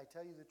scene, I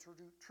tell you the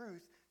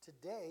truth,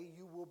 today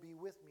you will be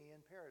with me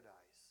in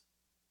paradise.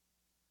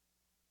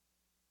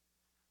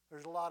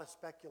 There's a lot of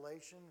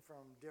speculation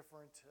from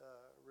different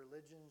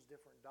religions,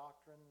 different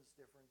doctrines,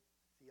 different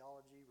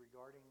theology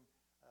regarding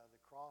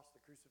the cross,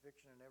 the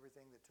crucifixion, and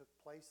everything that took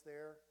place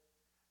there,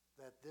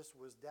 that this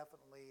was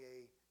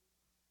definitely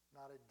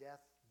not a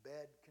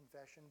deathbed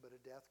confession, but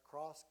a death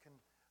cross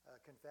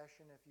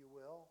confession, if you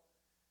will.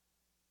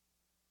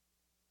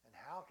 And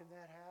how can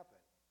that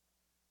happen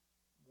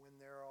when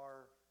there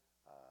are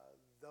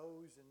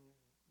those in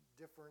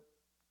different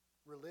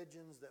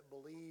religions that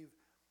believe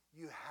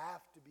you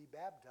have to be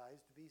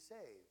baptized to be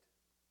saved?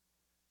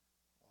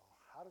 Well,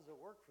 how does it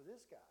work for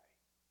this guy?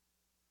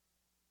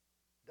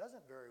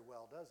 Doesn't very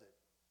well, does it?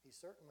 He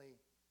certainly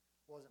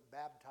wasn't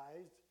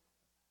baptized,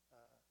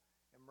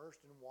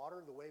 immersed in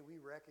water the way we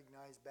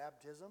recognize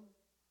baptism.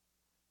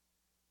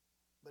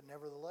 But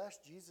nevertheless,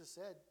 Jesus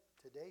said,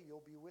 today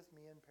you'll be with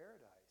me in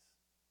paradise.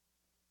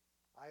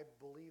 I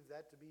believe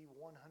that to be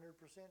 100%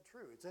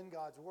 true. It's in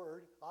God's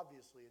Word.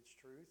 Obviously, it's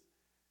truth.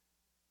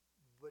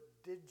 But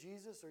did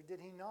Jesus or did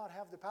he not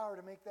have the power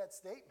to make that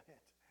statement?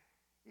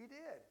 He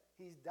did.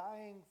 He's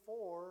dying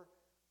for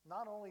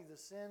not only the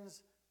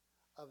sins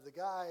of the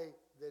guy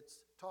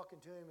that's talking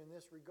to him in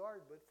this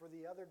regard, but for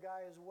the other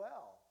guy as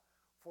well.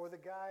 For the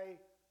guy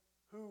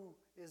who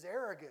is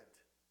arrogant,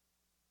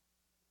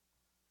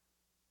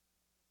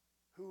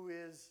 who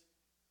is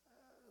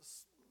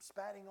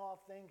spatting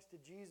off things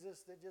to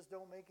Jesus that just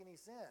don't make any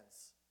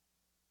sense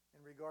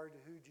in regard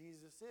to who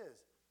Jesus is.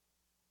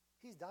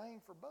 He's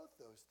dying for both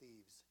those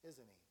thieves,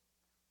 isn't he?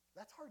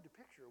 That's hard to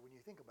picture when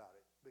you think about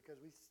it, because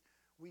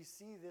we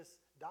see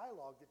this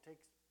dialogue that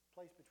takes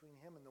place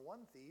between him and the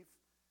one thief.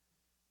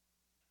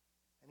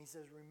 And he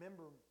says,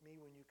 remember me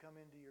when you come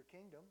into your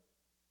kingdom.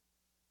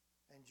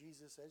 And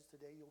Jesus says,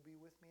 today you'll be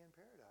with me in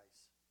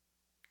paradise.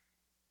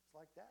 It's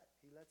like that.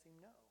 He lets him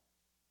know.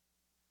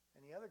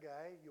 And the other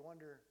guy, you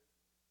wonder,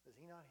 is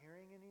he not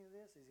hearing any of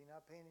this? Is he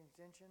not paying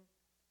attention?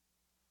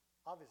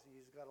 Obviously,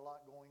 he's got a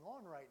lot going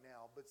on right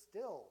now, but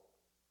still,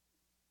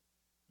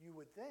 you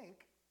would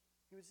think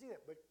he would see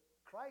it. But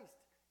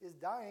Christ is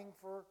dying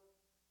for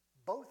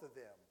both of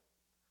them.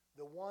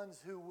 The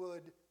ones who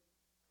would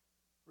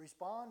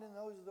respond and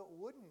those that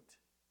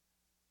wouldn't.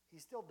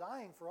 He's still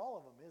dying for all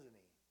of them, isn't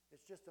he?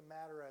 It's just a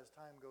matter as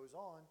time goes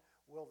on,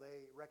 will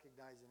they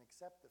recognize and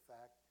accept the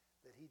fact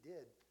that he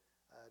did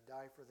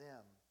die for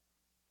them.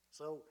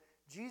 So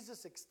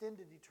Jesus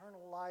extended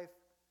eternal life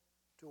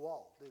to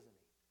all, doesn't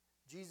he?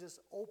 Jesus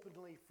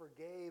openly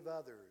forgave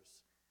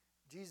others.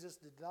 Jesus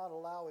did not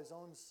allow his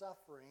own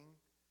suffering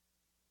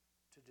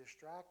to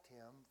distract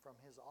him from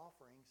his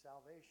offering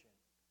salvation.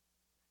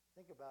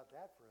 Think about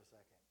that for a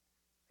second.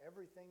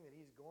 Everything that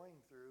he's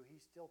going through,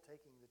 he's still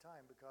taking the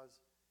time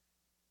because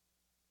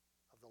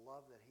of the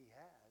love that he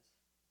has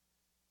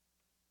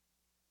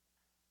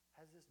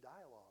this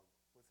dialogue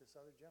with this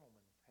other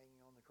gentleman hanging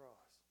on the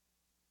cross.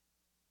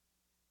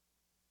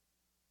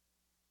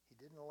 He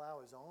didn't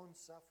allow his own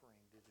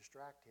suffering to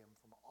distract him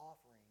from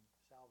offering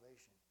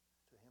salvation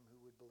to him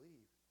who would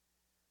believe.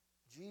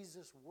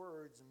 Jesus'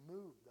 words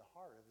moved the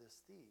heart of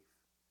this thief.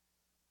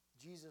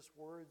 Jesus'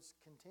 words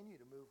continue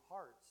to move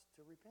hearts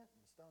to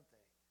repentance, don't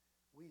they?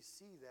 We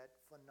see that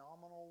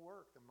phenomenal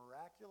work, the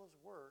miraculous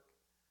work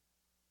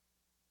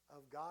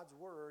of God's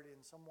Word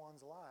in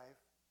someone's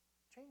life,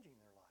 changing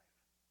their life.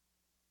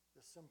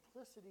 The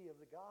simplicity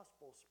of the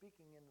gospel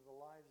speaking into the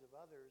lives of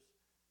others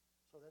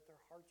so that their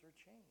hearts are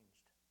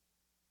changed.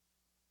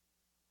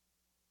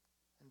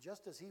 And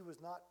just as he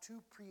was not too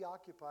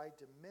preoccupied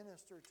to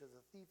minister to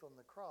the thief on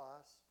the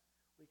cross,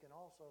 we can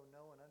also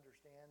know and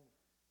understand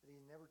that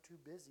he's never too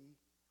busy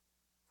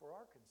for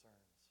our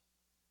concerns,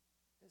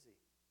 is he?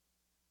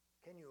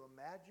 Can you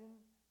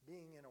imagine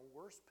being in a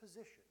worse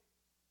position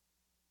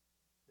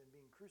than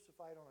being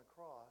crucified on a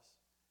cross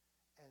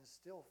and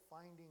still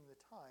finding the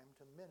time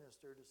to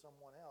minister to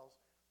someone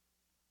else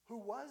who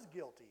was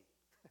guilty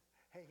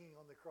hanging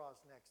on the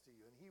cross next to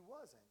you, and he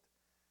wasn't?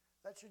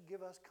 That should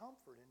give us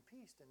comfort and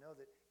peace to know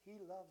that he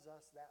loves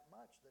us that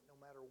much, that no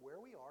matter where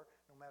we are,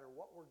 no matter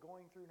what we're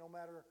going through, no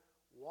matter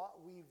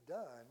what we've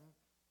done,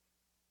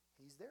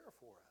 he's there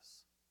for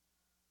us.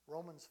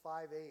 Romans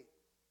 5:8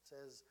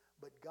 says,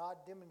 but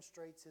God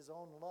demonstrates his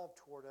own love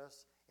toward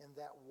us in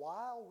that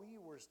while we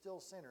were still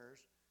sinners,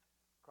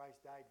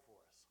 Christ died for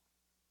us.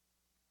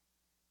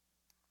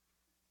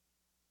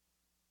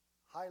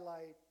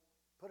 Highlight,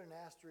 put an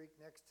asterisk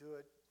next to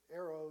it,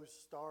 arrows,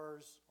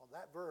 stars. Well,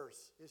 that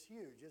verse is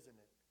huge, isn't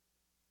it?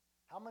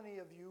 How many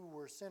of you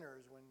were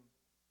sinners when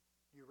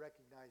you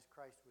recognized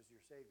Christ was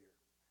your Savior?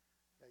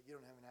 You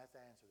don't even have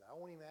to answer that. I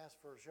won't even ask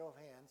for a show of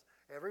hands,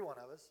 every one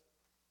of us.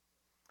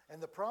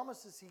 And the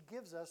promises he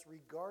gives us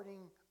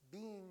regarding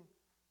being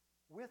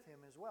with him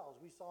as well,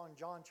 as we saw in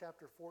John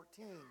chapter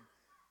 14.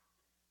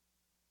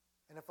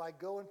 And if I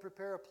go and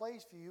prepare a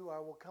place for you, I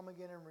will come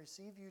again and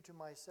receive you to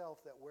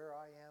myself, that where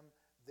I am,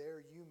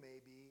 there you may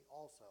be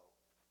also.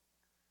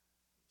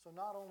 So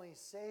not only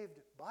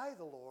saved by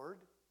the Lord,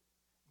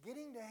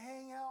 getting to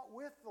hang out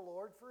with the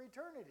Lord for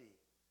eternity.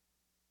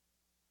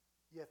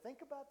 You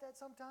think about that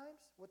sometimes,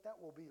 what that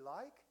will be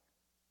like?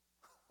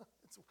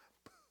 It's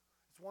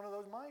one of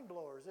those mind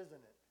blowers,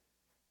 isn't it?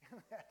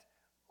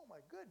 Oh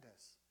my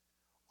goodness.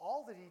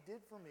 All that He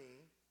did for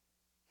me,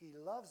 He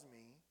loves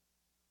me,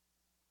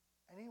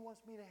 and He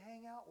wants me to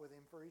hang out with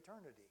Him for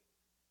eternity.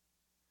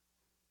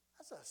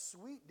 That's a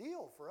sweet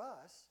deal for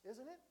us,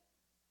 isn't it?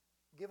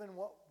 Given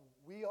what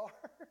we are.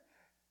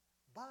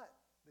 But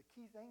the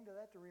key thing to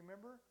that to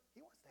remember,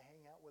 He wants to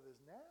hang out with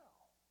us now.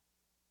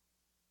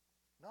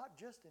 Not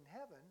just in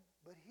heaven,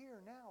 but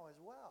here now as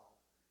well.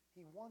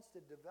 He wants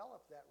to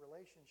develop that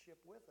relationship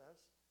with us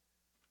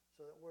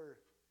so that we're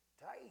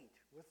tight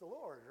with the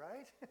Lord,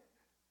 right?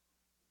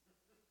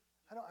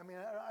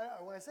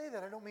 When I say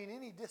that, I don't mean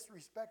any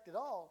disrespect at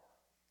all.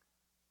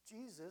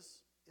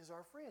 Jesus is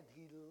our friend.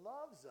 He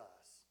loves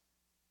us.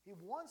 He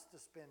wants to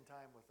spend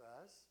time with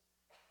us.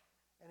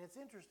 And it's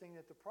interesting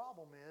that the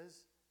problem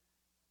is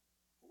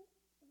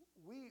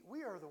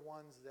we are the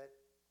ones that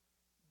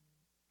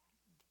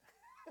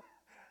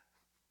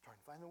trying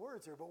to find the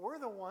words here, but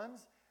we're the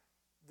ones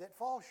that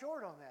fall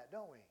short on that,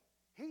 don't we?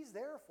 He's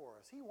there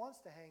for us. He wants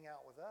to hang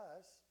out with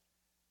us.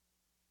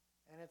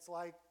 And it's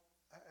like,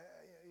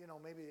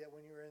 maybe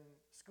when you're in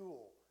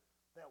school,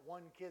 that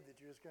one kid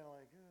that you're just kind of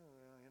like,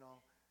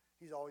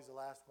 he's always the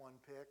last one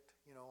picked,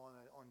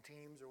 on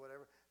teams or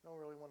whatever. Don't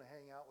really want to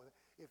hang out with him.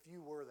 If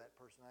you were that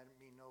person, I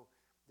didn't mean no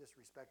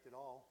disrespect at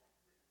all.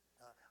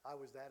 I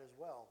was that as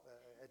well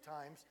at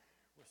times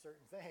with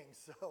certain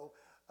things. So,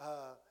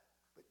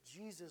 but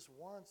Jesus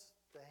wants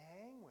to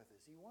hang with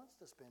us. He wants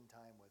to spend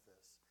time with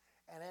us.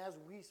 And as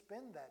we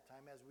spend that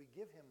time, as we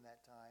give Him that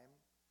time,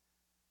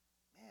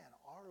 man,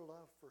 our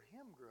love for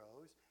Him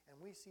grows, and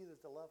we see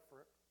that the love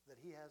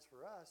that He has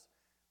for us,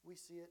 we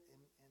see it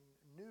in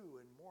new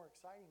and more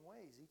exciting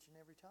ways each and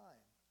every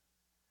time.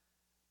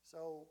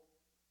 So,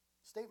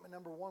 statement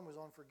number 1 was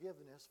on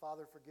forgiveness.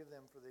 Father, forgive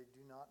them, for they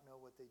do not know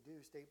what they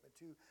do. Statement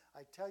 2,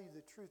 I tell you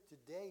the truth,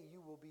 today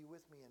you will be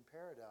with me in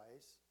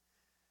paradise.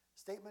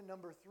 Statement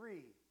number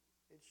 3,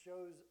 it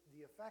shows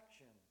the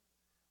affection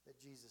that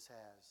Jesus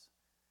has.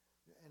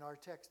 In our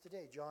text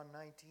today, John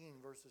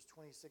 19, verses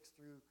 26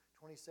 through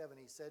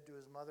 27, He said to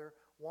His mother,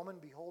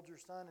 Woman, behold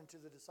your son, and to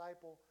the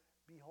disciple,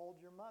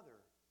 behold your mother.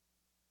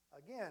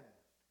 Again,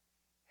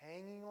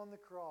 hanging on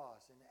the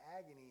cross in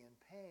agony and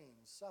pain,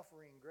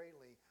 suffering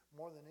greatly,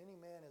 more than any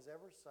man has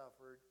ever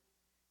suffered,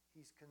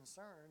 He's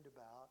concerned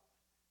about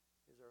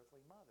His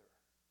earthly mother.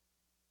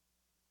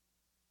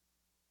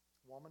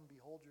 Woman,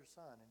 behold your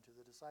son, and to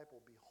the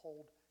disciple,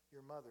 behold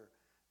your mother.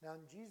 Now,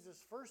 in Jesus'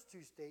 first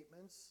 2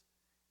 statements,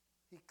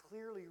 He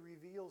clearly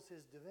reveals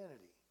His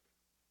divinity.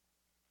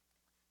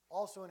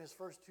 Also, in His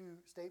first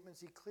 2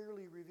 statements, He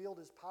clearly revealed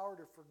His power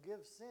to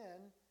forgive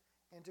sin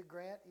and to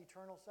grant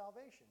eternal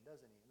salvation,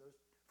 doesn't He? Those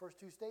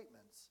first 2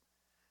 statements.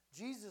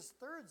 Jesus'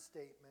 third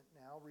statement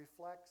now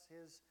reflects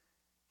His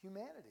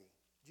humanity.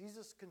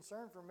 Jesus'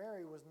 concern for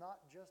Mary was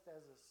not just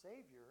as a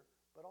Savior,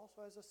 but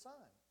also as a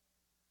Son.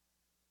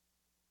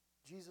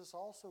 Jesus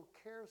also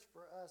cares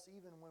for us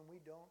even when we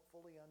don't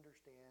fully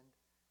understand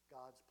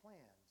God's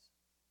plans.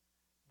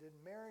 Did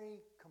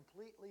Mary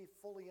completely,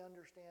 fully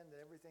understand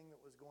everything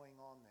that was going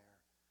on there?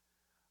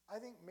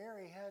 I think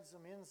Mary had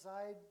some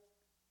inside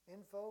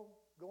info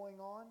going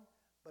on,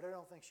 but I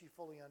don't think she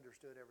fully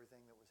understood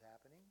everything that was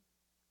happening.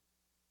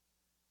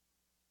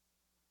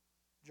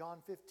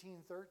 John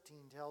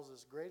 15:13 tells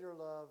us, greater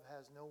love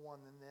has no one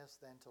than this,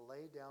 than to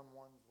lay down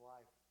one's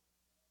life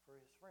for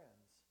his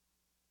friends.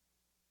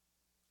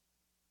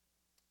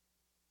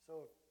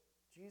 So if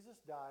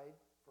Jesus died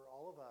for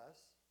all of us,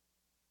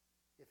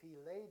 if He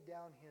laid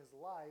down His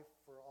life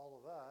for all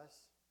of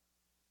us,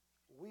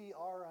 we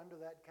are under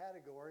that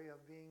category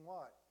of being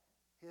what?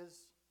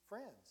 His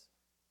friends.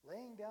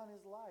 Laying down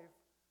His life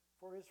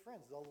for His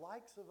friends. The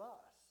likes of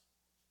us,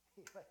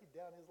 He laid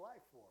down His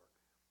life for.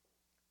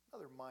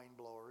 Another mind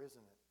blower,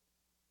 isn't it?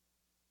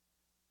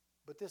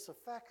 But this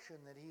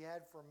affection that He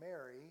had for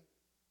Mary,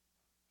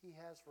 He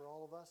has for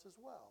all of us as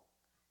well.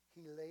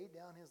 He laid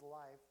down His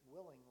life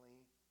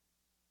willingly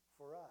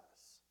for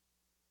us.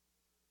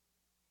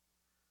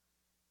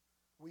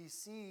 We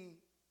see,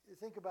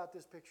 think about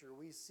this picture.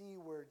 We see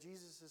where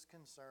Jesus is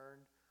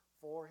concerned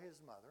for His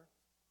mother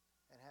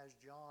and has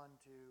John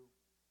to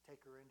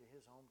take her into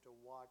his home to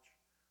watch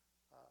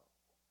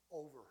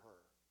over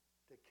her,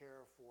 to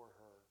care for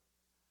her.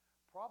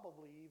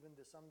 Probably even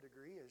to some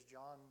degree, as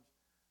John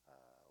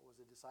was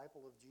a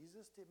disciple of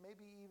Jesus, to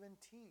maybe even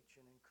teach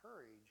and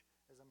encourage,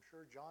 as I'm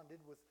sure John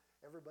did with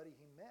everybody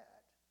he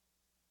met.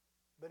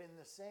 But in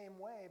the same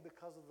way,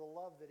 because of the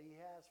love that He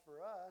has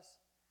for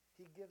us,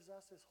 He gives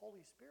us His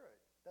Holy Spirit,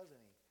 doesn't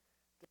He?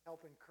 To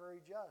help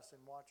encourage us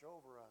and watch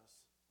over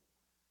us.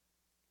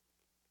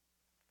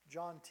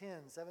 John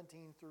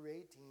 10:17 through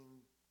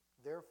 18,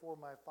 therefore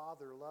my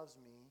Father loves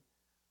me,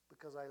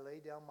 because I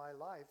lay down my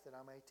life that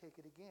I may take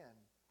it again.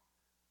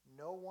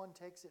 No one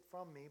takes it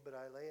from me, but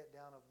I lay it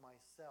down of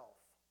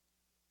myself.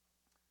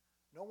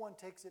 No one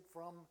takes it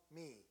from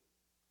me.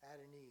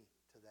 Add an E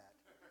to that.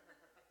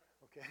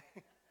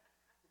 okay?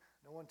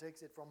 No one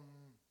takes it from,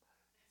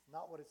 it's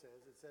not what it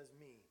says. It says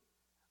me.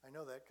 I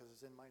know that because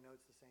it's in my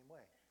notes the same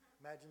way.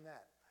 Imagine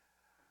that.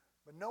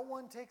 But no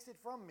one takes it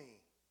from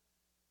me.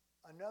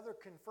 Another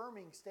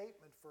confirming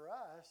statement for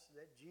us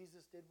that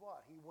Jesus did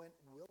what? He went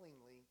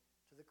willingly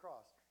to the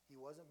cross. He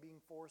wasn't being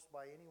forced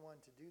by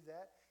anyone to do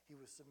that. He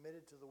was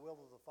submitted to the will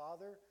of the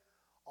Father.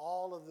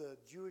 All of the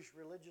Jewish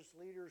religious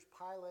leaders,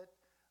 Pilate,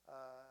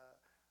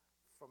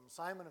 from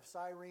Simon of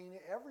Cyrene,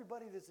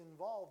 everybody that's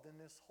involved in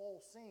this whole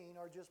scene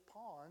are just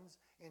pawns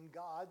in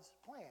God's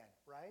plan,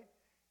 right?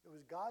 It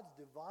was God's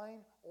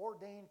divine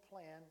ordained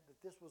plan that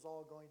this was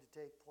all going to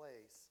take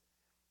place.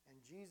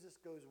 And Jesus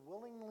goes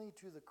willingly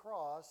to the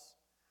cross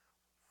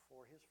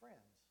for his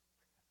friends,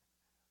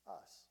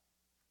 us.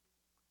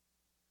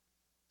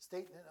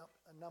 Statement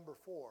number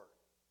 4,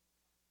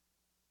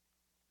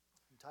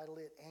 entitled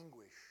it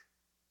Anguish.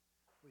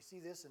 We see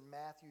this in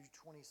Matthew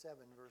 27,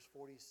 verse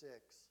 46,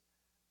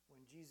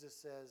 when Jesus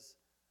says,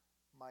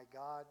 my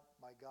God,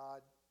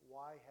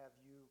 why have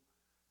you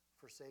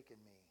forsaken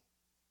me?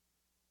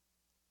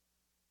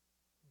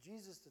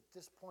 Jesus at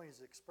this point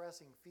is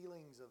expressing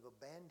feelings of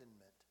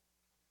abandonment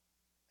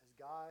as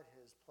God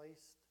has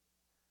placed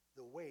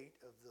the weight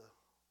of the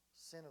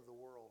sin of the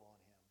world on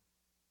him.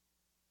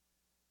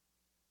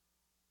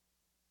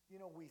 You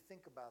know, we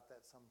think about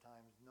that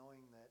sometimes,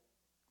 knowing that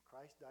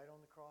Christ died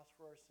on the cross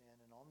for our sin,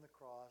 and on the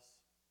cross,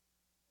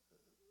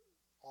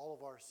 all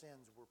of our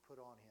sins were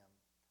put on him.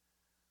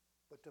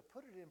 But to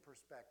put it in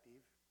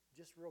perspective,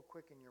 just real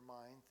quick in your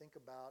mind, think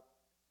about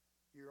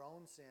your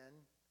own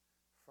sin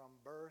from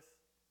birth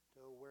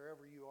to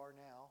wherever you are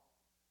now.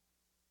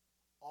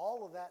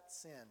 All of that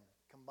sin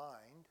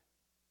combined,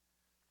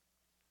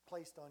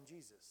 placed on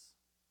Jesus.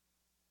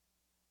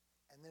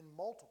 And then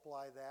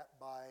multiply that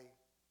by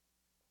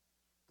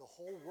the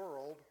whole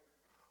world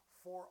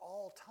for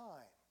all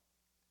time.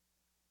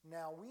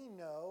 Now we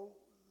know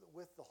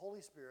with the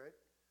Holy Spirit,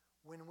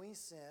 when we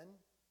sin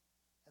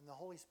and the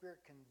Holy Spirit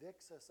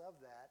convicts us of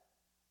that,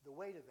 the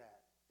weight of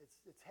that,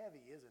 it's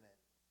heavy, isn't it?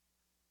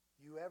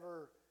 You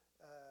ever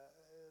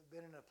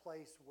been in a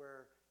place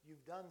where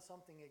you've done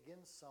something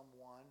against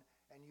someone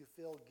and you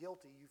feel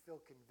guilty, you feel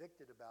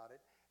convicted about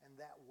it, and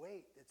that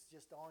weight that's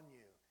just on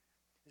you,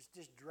 it's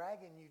just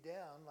dragging you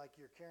down like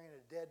you're carrying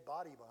a dead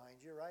body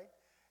behind you, right?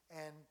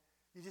 And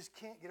you just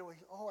can't get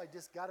away. Oh, I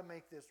just got to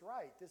make this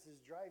right. This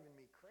is driving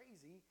me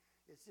crazy.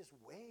 It's just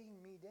weighing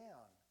me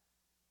down.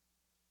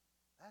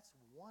 That's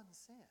one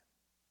sin.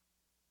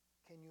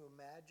 Can you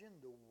imagine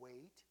the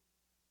weight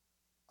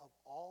of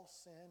all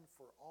sin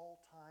for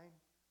all time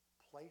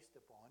placed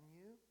upon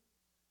you?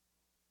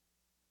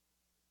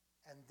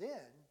 And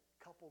then,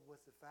 coupled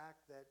with the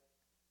fact that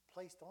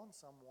placed on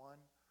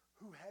someone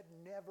who had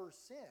never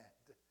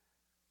sinned,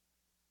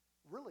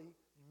 really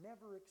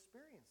never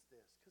experienced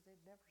this because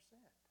they'd never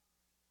sinned.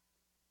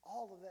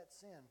 All of that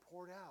sin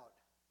poured out.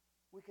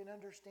 We can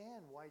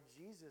understand why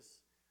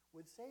Jesus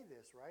would say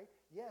this, right?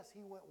 Yes,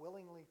 he went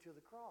willingly to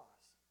the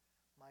cross.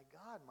 My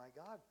God,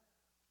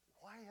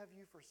 why have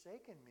you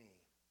forsaken me?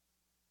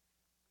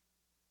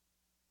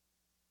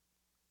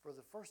 For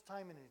the first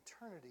time in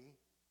eternity,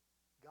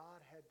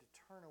 God had to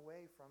turn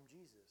away from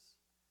Jesus.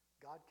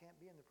 God can't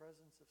be in the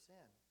presence of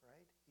sin,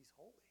 right? He's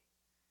holy.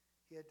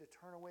 He had to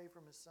turn away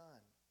from his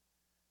Son.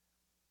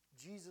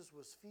 Jesus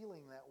was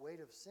feeling that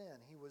weight of sin.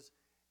 He was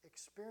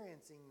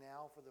experiencing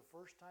now for the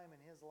first time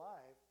in his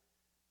life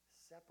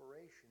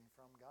separation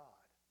from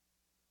God.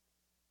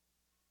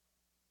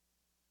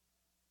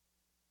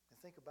 And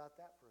think about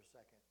that for a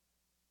second.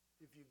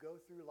 If you go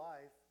through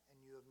life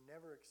and you have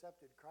never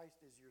accepted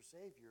Christ as your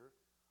Savior,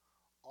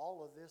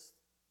 all of this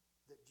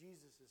that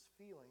Jesus is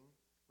feeling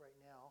right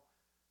now,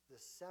 the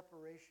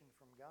separation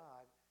from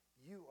God,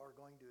 you are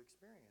going to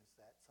experience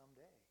that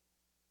someday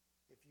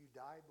if you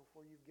die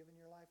before you've given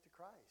your life to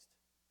Christ.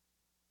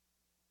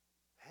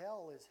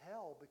 Hell is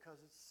hell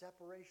because it's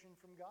separation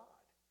from God.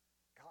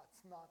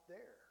 God's not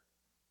there.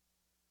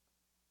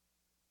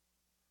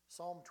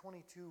 Psalm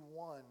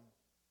 22:1.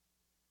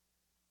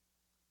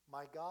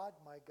 My God,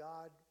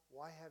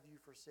 why have you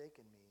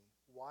forsaken me?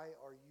 Why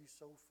are you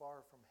so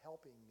far from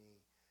helping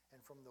me and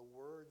from the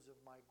words of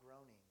my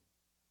groaning?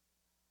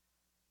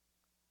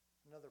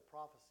 Another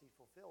prophecy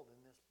fulfilled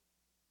in this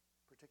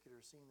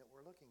particular scene that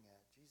we're looking at.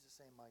 Jesus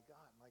saying, my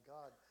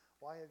God,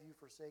 why have you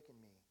forsaken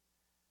me?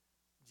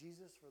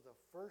 Jesus, for the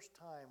first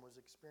time, was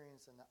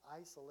experiencing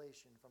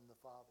isolation from the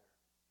Father.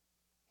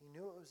 He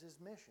knew it was his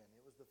mission.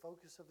 It was the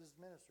focus of his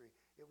ministry.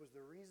 It was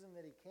the reason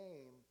that he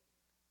came,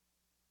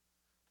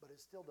 but it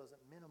still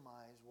doesn't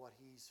minimize what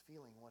he's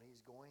feeling, what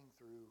he's going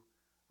through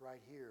right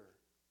here.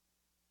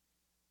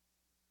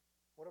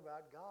 What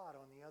about God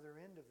on the other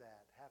end of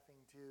that,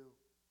 having to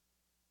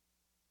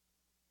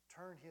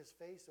turn his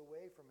face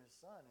away from his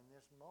Son in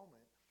this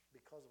moment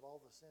because of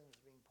all the sins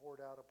being poured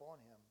out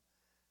upon him?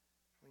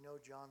 We know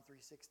John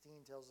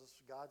 3:16 tells us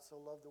God so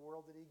loved the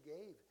world that he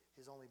gave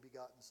his only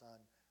begotten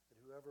Son,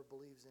 that whoever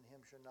believes in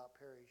him should not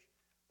perish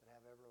but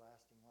have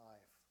everlasting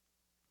life.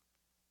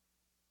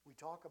 We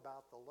talk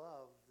about the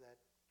love that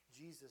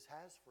Jesus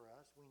has for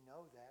us. We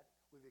know that.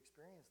 We've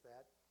experienced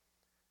that.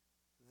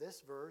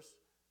 This verse,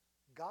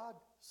 God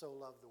so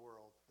loved the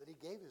world that he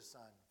gave his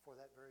Son for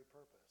that very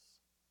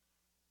purpose.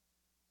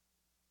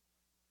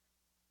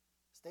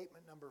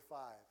 Statement number 5,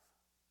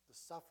 the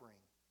suffering.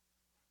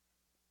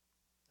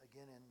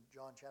 Again in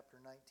John chapter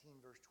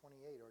 19, verse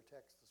 28, our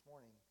text this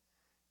morning,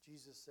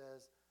 Jesus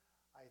says,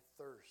 I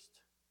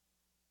thirst.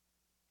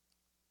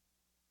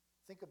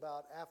 Think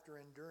about after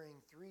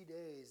enduring 3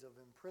 days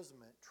of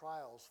imprisonment,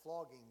 trials,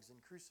 floggings,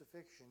 and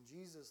crucifixion,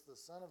 Jesus, the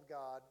Son of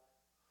God,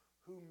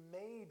 who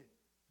made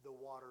the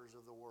waters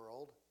of the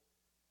world,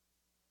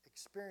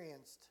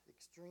 experienced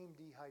extreme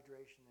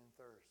dehydration and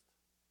thirst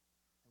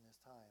in this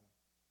time.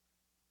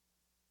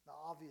 Now,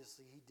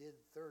 obviously, he did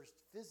thirst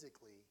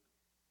physically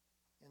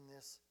in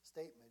this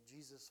statement.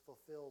 Jesus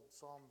fulfilled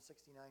Psalm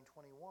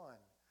 69:21.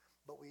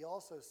 But we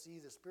also see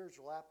the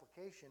spiritual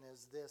application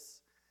as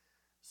this.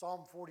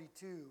 Psalm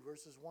 42,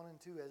 verses 1 and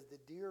 2, as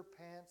the deer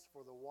pants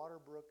for the water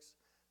brooks,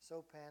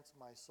 so pants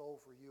my soul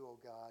for you, O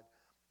God.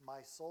 My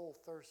soul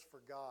thirsts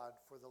for God,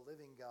 for the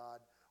living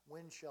God.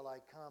 When shall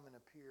I come and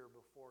appear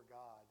before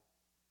God?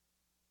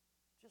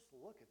 Just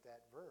look at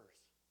that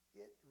verse.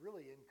 It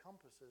really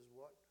encompasses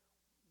what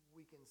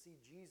we can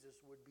see Jesus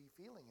would be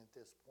feeling at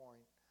this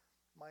point.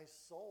 My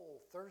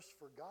soul thirsts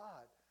for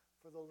God,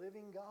 for the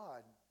living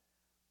God.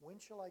 When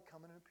shall I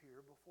come and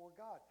appear before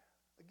God?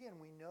 Again,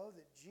 we know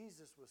that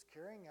Jesus was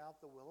carrying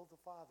out the will of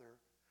the Father,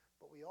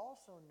 but we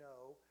also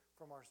know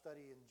from our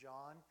study in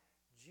John,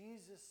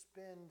 Jesus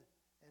spent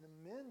an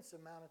immense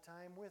amount of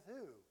time with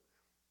who?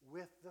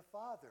 With the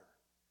Father.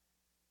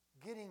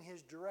 Getting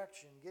his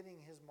direction,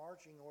 getting his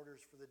marching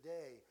orders for the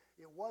day.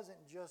 It wasn't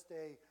just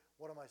a,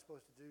 what am I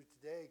supposed to do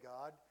today,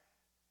 God?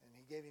 And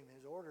he gave him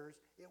his orders.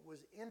 It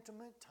was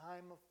intimate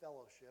time of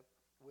fellowship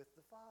with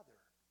the Father.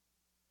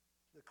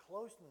 The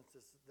closeness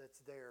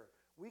that's there.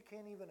 We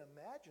can't even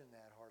imagine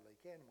that hardly,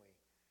 can we?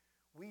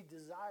 We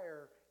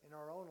desire in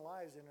our own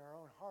lives, in our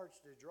own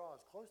hearts, to draw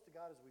as close to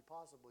God as we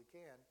possibly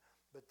can.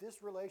 But this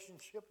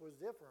relationship was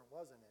different,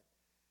 wasn't it?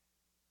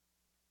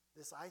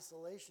 This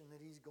isolation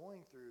that he's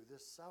going through,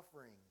 this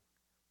suffering.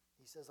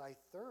 He says, I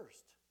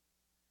thirst.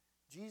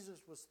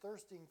 Jesus was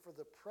thirsting for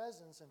the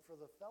presence and for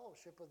the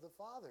fellowship of the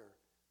Father,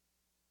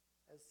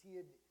 as he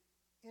had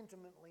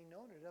intimately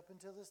known it up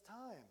until this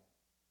time.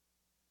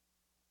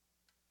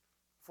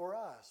 For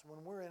us,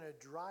 when we're in a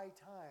dry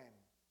time,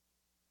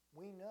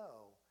 we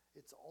know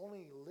it's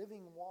only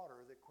living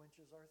water that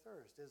quenches our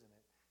thirst, isn't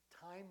it?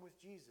 Time with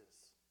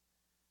Jesus.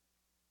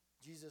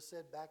 Jesus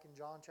said back in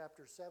John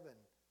chapter 7,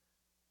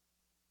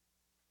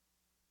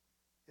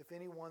 if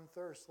anyone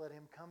thirsts, let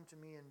him come to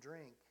me and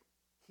drink.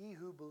 He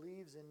who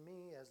believes in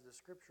me, as the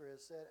scripture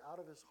has said,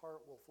 out of his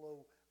heart will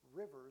flow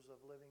rivers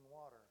of living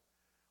water.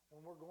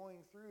 When we're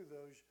going through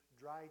those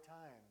dry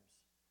times,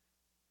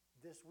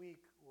 this week,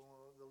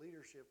 the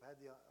leadership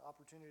had the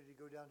opportunity to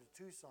go down to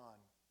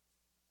Tucson.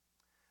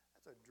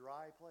 That's a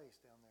dry place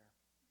down there.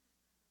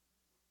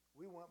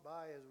 We went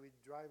by, as we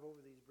drive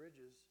over these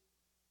bridges,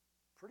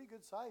 pretty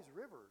good-sized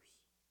rivers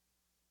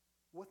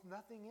with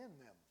nothing in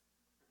them.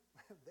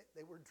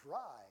 They were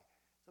dry.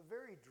 It's a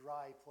very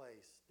dry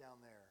place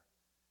down there.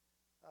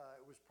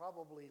 It was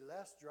probably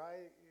less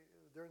dry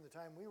during the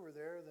time we were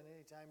there than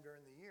any time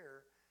during the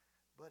year.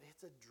 But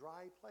it's a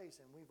dry place,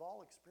 and we've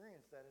all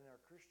experienced that in our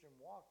Christian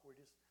walk. We're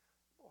just,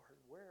 Lord,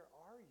 where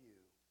are you?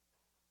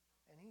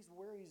 And he's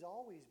where he's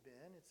always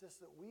been. It's just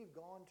that we've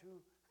gone to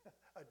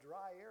a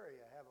dry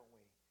area, haven't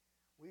we?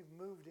 We've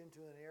moved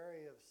into an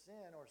area of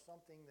sin or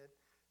something that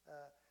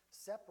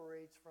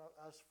separates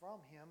us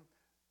from him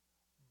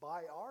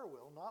by our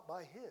will, not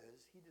by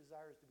his. He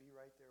desires to be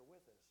right there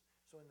with us.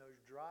 So in those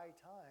dry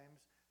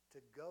times, to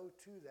go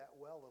to that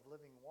well of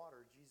living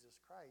water, Jesus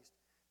Christ,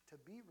 to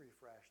be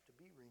refreshed, to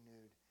be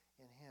renewed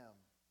in him.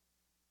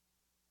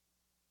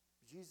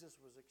 Jesus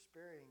was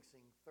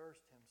experiencing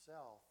thirst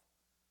himself.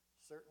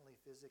 Certainly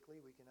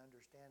physically, we can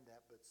understand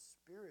that, but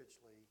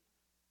spiritually,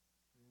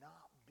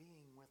 not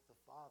being with the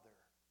Father,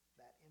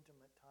 that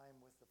intimate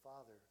time with the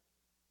Father.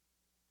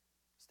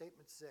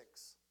 Statement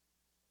 6,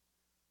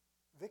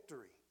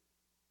 victory.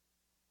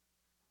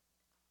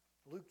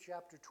 Luke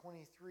chapter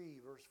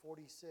 23, verse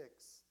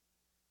 46,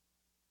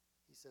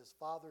 he says,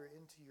 Father,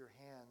 into your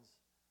hands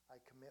I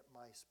commit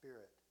my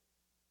spirit.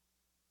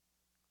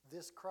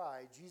 This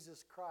cry,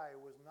 Jesus' cry,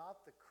 was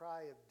not the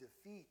cry of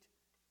defeat,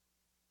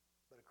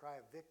 but a cry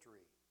of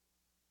victory.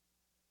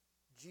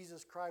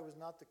 Jesus' cry was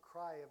not the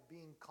cry of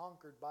being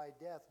conquered by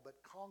death,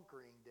 but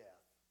conquering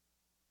death.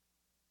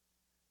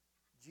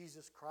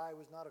 Jesus' cry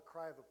was not a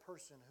cry of a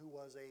person who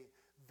was a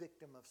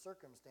victim of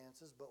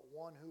circumstances, but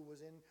one who was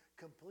in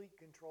complete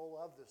control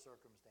of the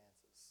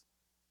circumstances.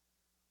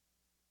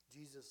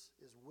 Jesus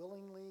is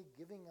willingly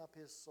giving up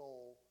his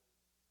soul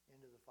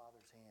into the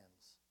Father's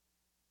hands,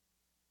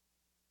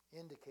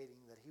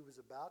 indicating that he was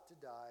about to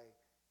die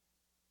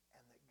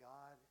and that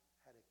God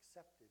had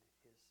accepted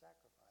his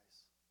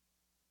sacrifice.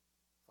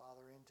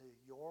 Father, into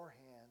your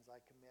hands I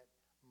commit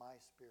my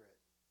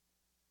spirit.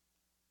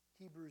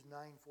 Hebrews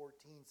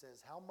 9:14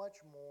 says, how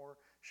much more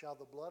shall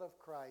the blood of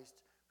Christ,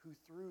 who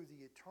through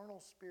the eternal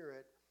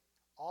Spirit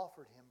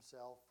offered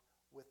himself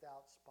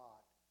without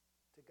spot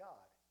to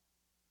God.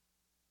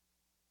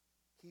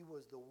 He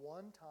was the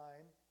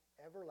one-time,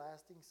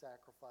 everlasting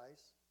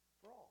sacrifice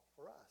for all,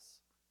 for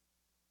us.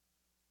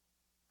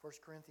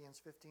 1 Corinthians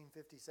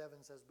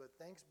 15:57 says, "But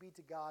thanks be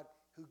to God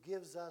who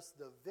gives us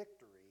the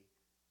victory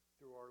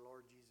through our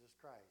Lord Jesus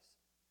Christ."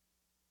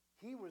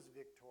 He was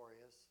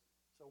victorious,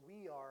 so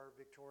we are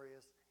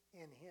victorious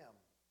in Him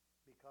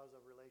because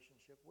of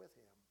relationship with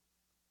Him.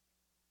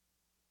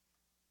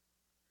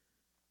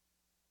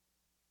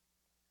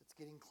 It's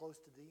getting close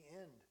to the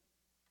end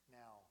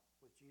now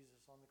with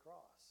Jesus on the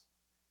cross.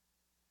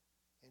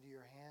 Into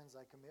your hands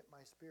I commit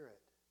my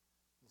spirit.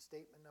 And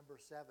statement number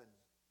 7,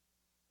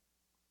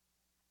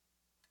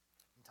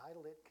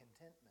 entitled it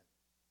Contentment.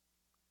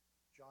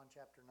 John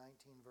chapter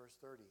 19, verse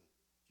 30.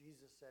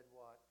 Jesus said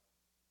what?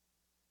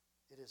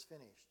 It is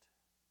finished.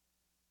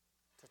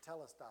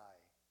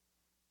 Tetelestai.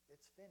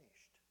 It's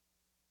finished.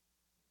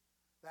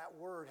 That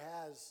word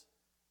has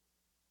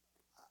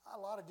a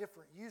lot of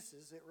different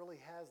uses. It really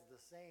has the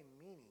same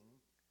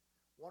meaning.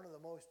 One of the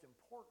most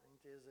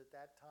important is at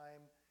that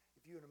time,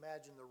 if you would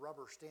imagine the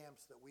rubber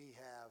stamps that we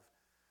have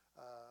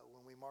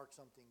when we mark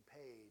something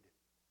paid.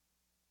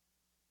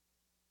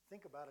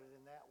 Think about it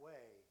in that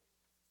way.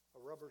 A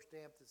rubber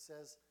stamp that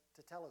says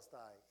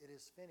Tetelestai, it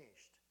is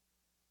finished.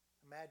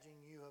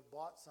 Imagine you have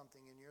bought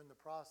something and you're in the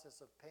process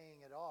of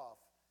paying it off.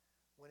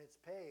 When it's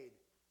paid,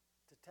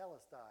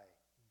 Tetelestai,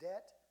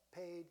 debt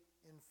paid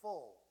in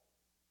full.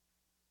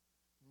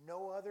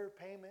 No other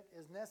payment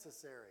is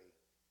necessary.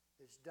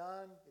 It's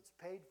done, it's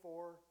paid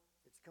for,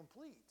 it's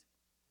complete.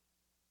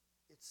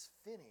 It's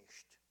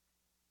finished.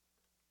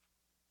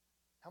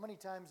 How many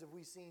times have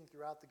we seen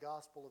throughout the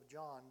Gospel of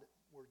John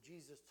where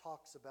Jesus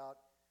talks about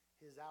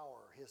his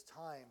hour, his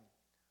time?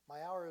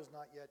 My hour has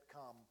not yet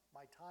come.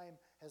 My time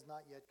has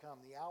not yet come.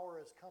 The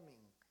hour is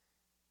coming.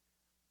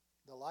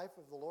 The life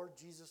of the Lord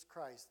Jesus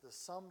Christ, the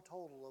sum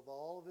total of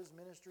all of his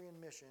ministry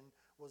and mission,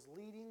 was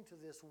leading to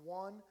this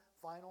one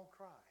final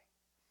cry.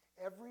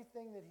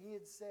 Everything that he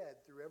had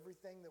said, through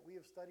everything that we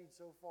have studied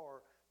so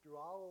far, through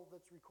all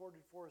that's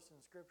recorded for us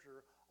in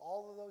Scripture,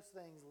 all of those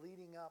things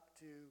leading up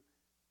to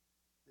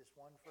this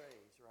one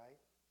phrase, right?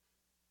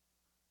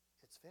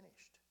 It's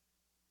finished.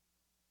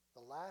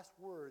 The last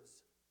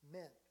words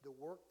meant the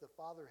work the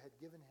Father had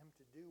given him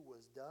to do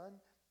was done.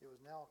 It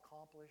was now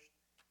accomplished.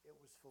 It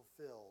was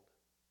fulfilled.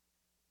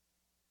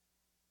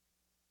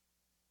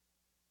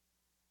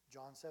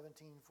 John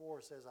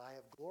 17:4 says, "I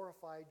have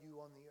glorified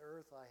you on the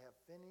earth. I have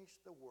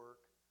finished the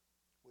work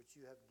which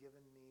you have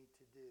given me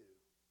to do."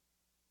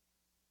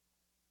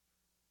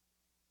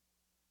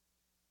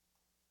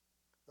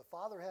 The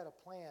Father had a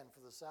plan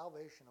for the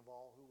salvation of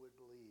all who would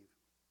believe.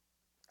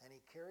 And he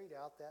carried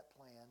out that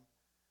plan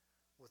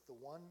with the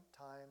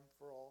one-time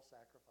for all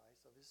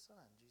sacrifice of his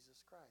Son,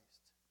 Jesus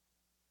Christ.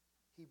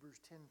 Hebrews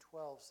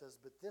 10:12 says,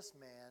 "But this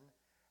man,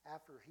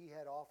 after he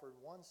had offered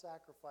one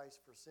sacrifice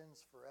for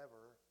sins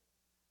forever,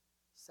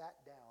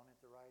 sat down at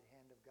the right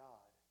hand of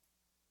God."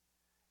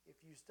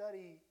 If you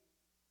study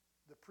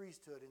the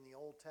priesthood in the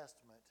Old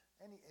Testament,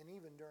 and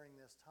even during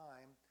this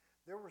time,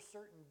 there were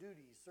certain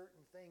duties,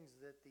 certain things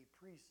that the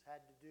priests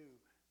had to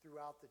do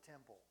throughout the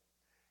temple.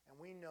 And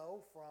we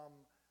know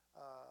from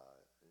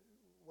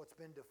what's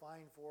been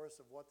defined for us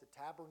of what the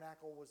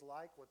tabernacle was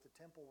like, what the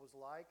temple was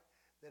like,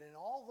 that in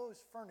all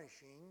those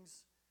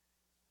furnishings,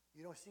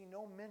 you don't see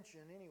no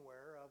mention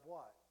anywhere of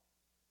what?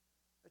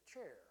 A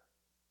chair.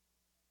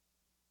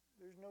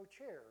 There's no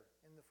chair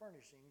in the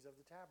furnishings of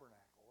the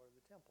tabernacle or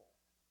the temple.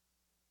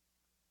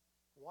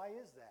 Why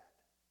is that?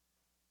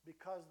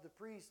 Because the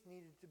priests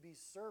needed to be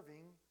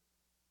serving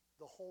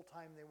the whole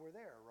time they were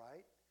there,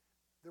 right?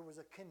 There was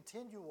a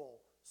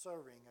continual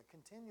serving, a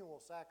continual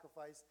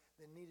sacrifice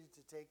that needed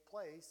to take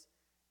place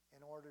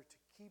in order to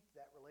keep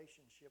that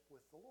relationship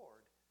with the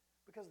Lord.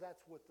 Because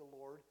that's what the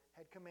Lord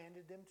had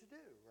commanded them to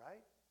do,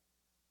 right?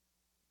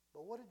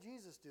 But what did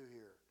Jesus do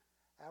here?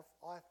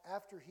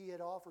 After he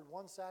had offered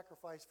one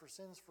sacrifice for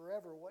sins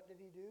forever, what did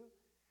he do?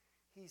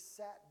 He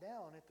sat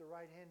down at the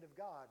right hand of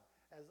God.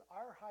 As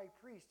our high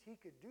priest, he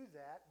could do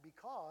that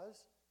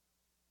because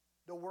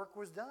the work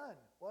was done,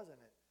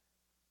 wasn't it?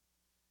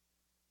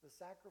 The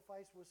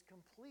sacrifice was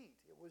complete.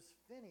 It was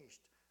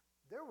finished.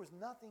 There was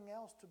nothing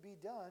else to be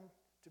done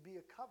to be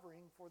a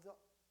covering for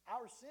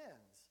our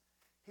sins.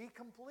 He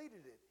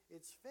completed it.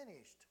 It's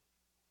finished.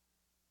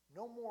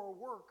 No more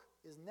work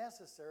is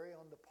necessary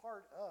on the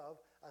part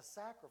of a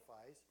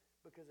sacrifice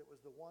because it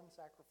was the one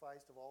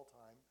sacrifice of all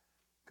time,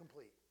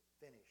 complete,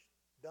 finished,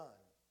 done.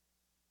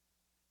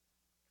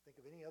 Think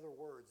of any other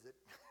words that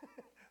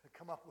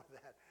come up with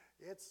that.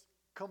 It's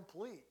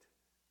complete.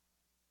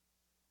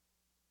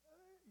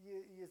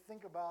 You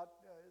think about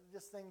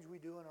just things we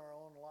do in our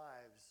own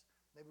lives.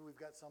 Maybe we've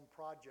got some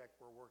project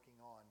we're working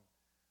on.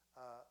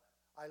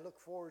 I look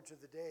forward to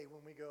the day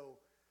when we go,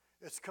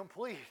 it's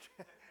complete,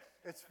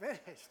 it's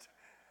finished.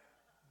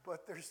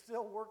 But there's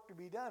still work to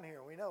be done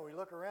here. We know, we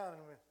look around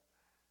and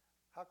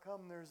how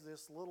come there's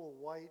this little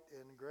white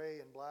and gray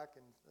and black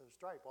and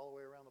stripe all the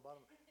way around the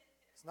bottom?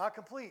 It's not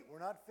complete.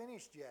 We're not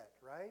finished yet,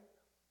 right?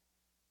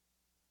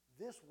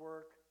 This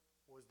work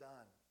was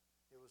done.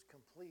 It was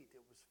complete.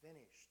 It was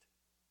finished.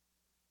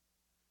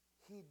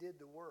 He did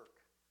the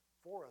work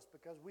for us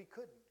because we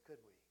couldn't,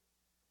 could we?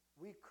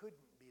 We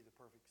couldn't be the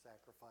perfect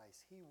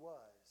sacrifice. He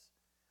was.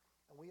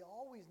 And we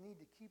always need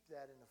to keep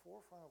that in the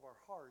forefront of our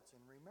hearts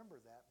and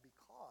remember that,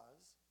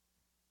 because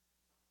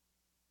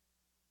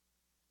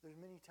there's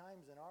many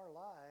times in our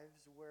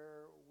lives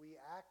where we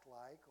act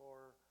like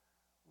or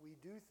we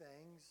do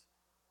things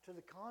to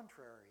the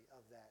contrary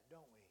of that,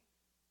 don't we?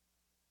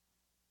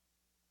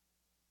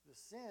 The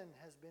sin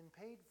has been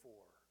paid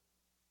for.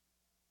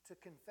 To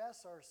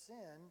confess our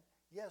sin,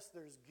 yes,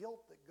 there's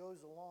guilt that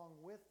goes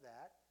along with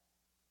that.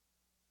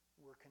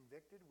 We're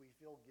convicted, we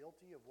feel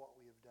guilty of what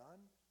we have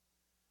done.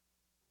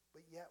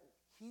 But yet,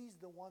 He's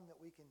the one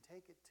that we can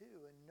take it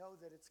to and know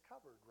that it's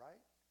covered,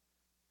 right?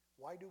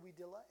 Why do we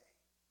delay?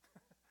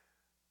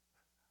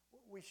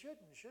 We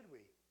shouldn't, should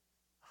we?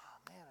 Oh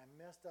man, I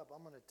messed up.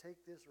 I'm going to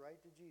take this right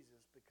to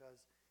Jesus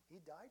because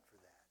He died for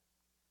that.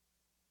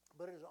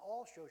 But it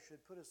also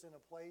should put us in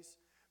a place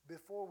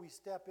before we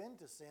step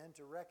into sin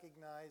to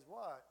recognize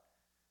what?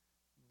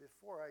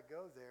 Before I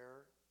go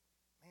there,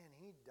 man,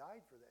 He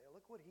died for that.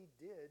 Look what He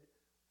did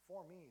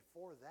for me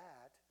for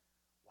that.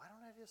 Why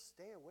don't I just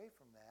stay away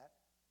from that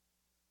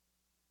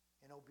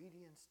in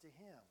obedience to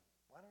Him?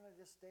 Why don't I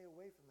just stay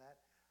away from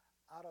that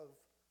out of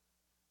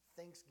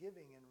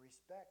thanksgiving and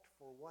respect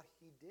for what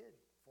He did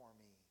for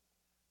me?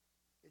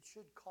 It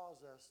should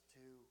cause us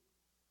to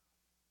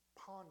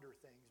ponder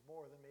things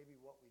more than maybe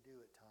what we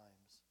do at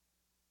times.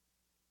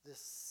 The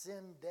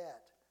sin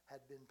debt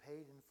had been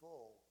paid in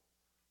full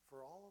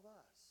for all of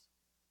us.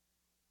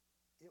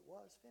 It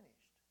was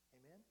finished.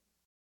 Amen?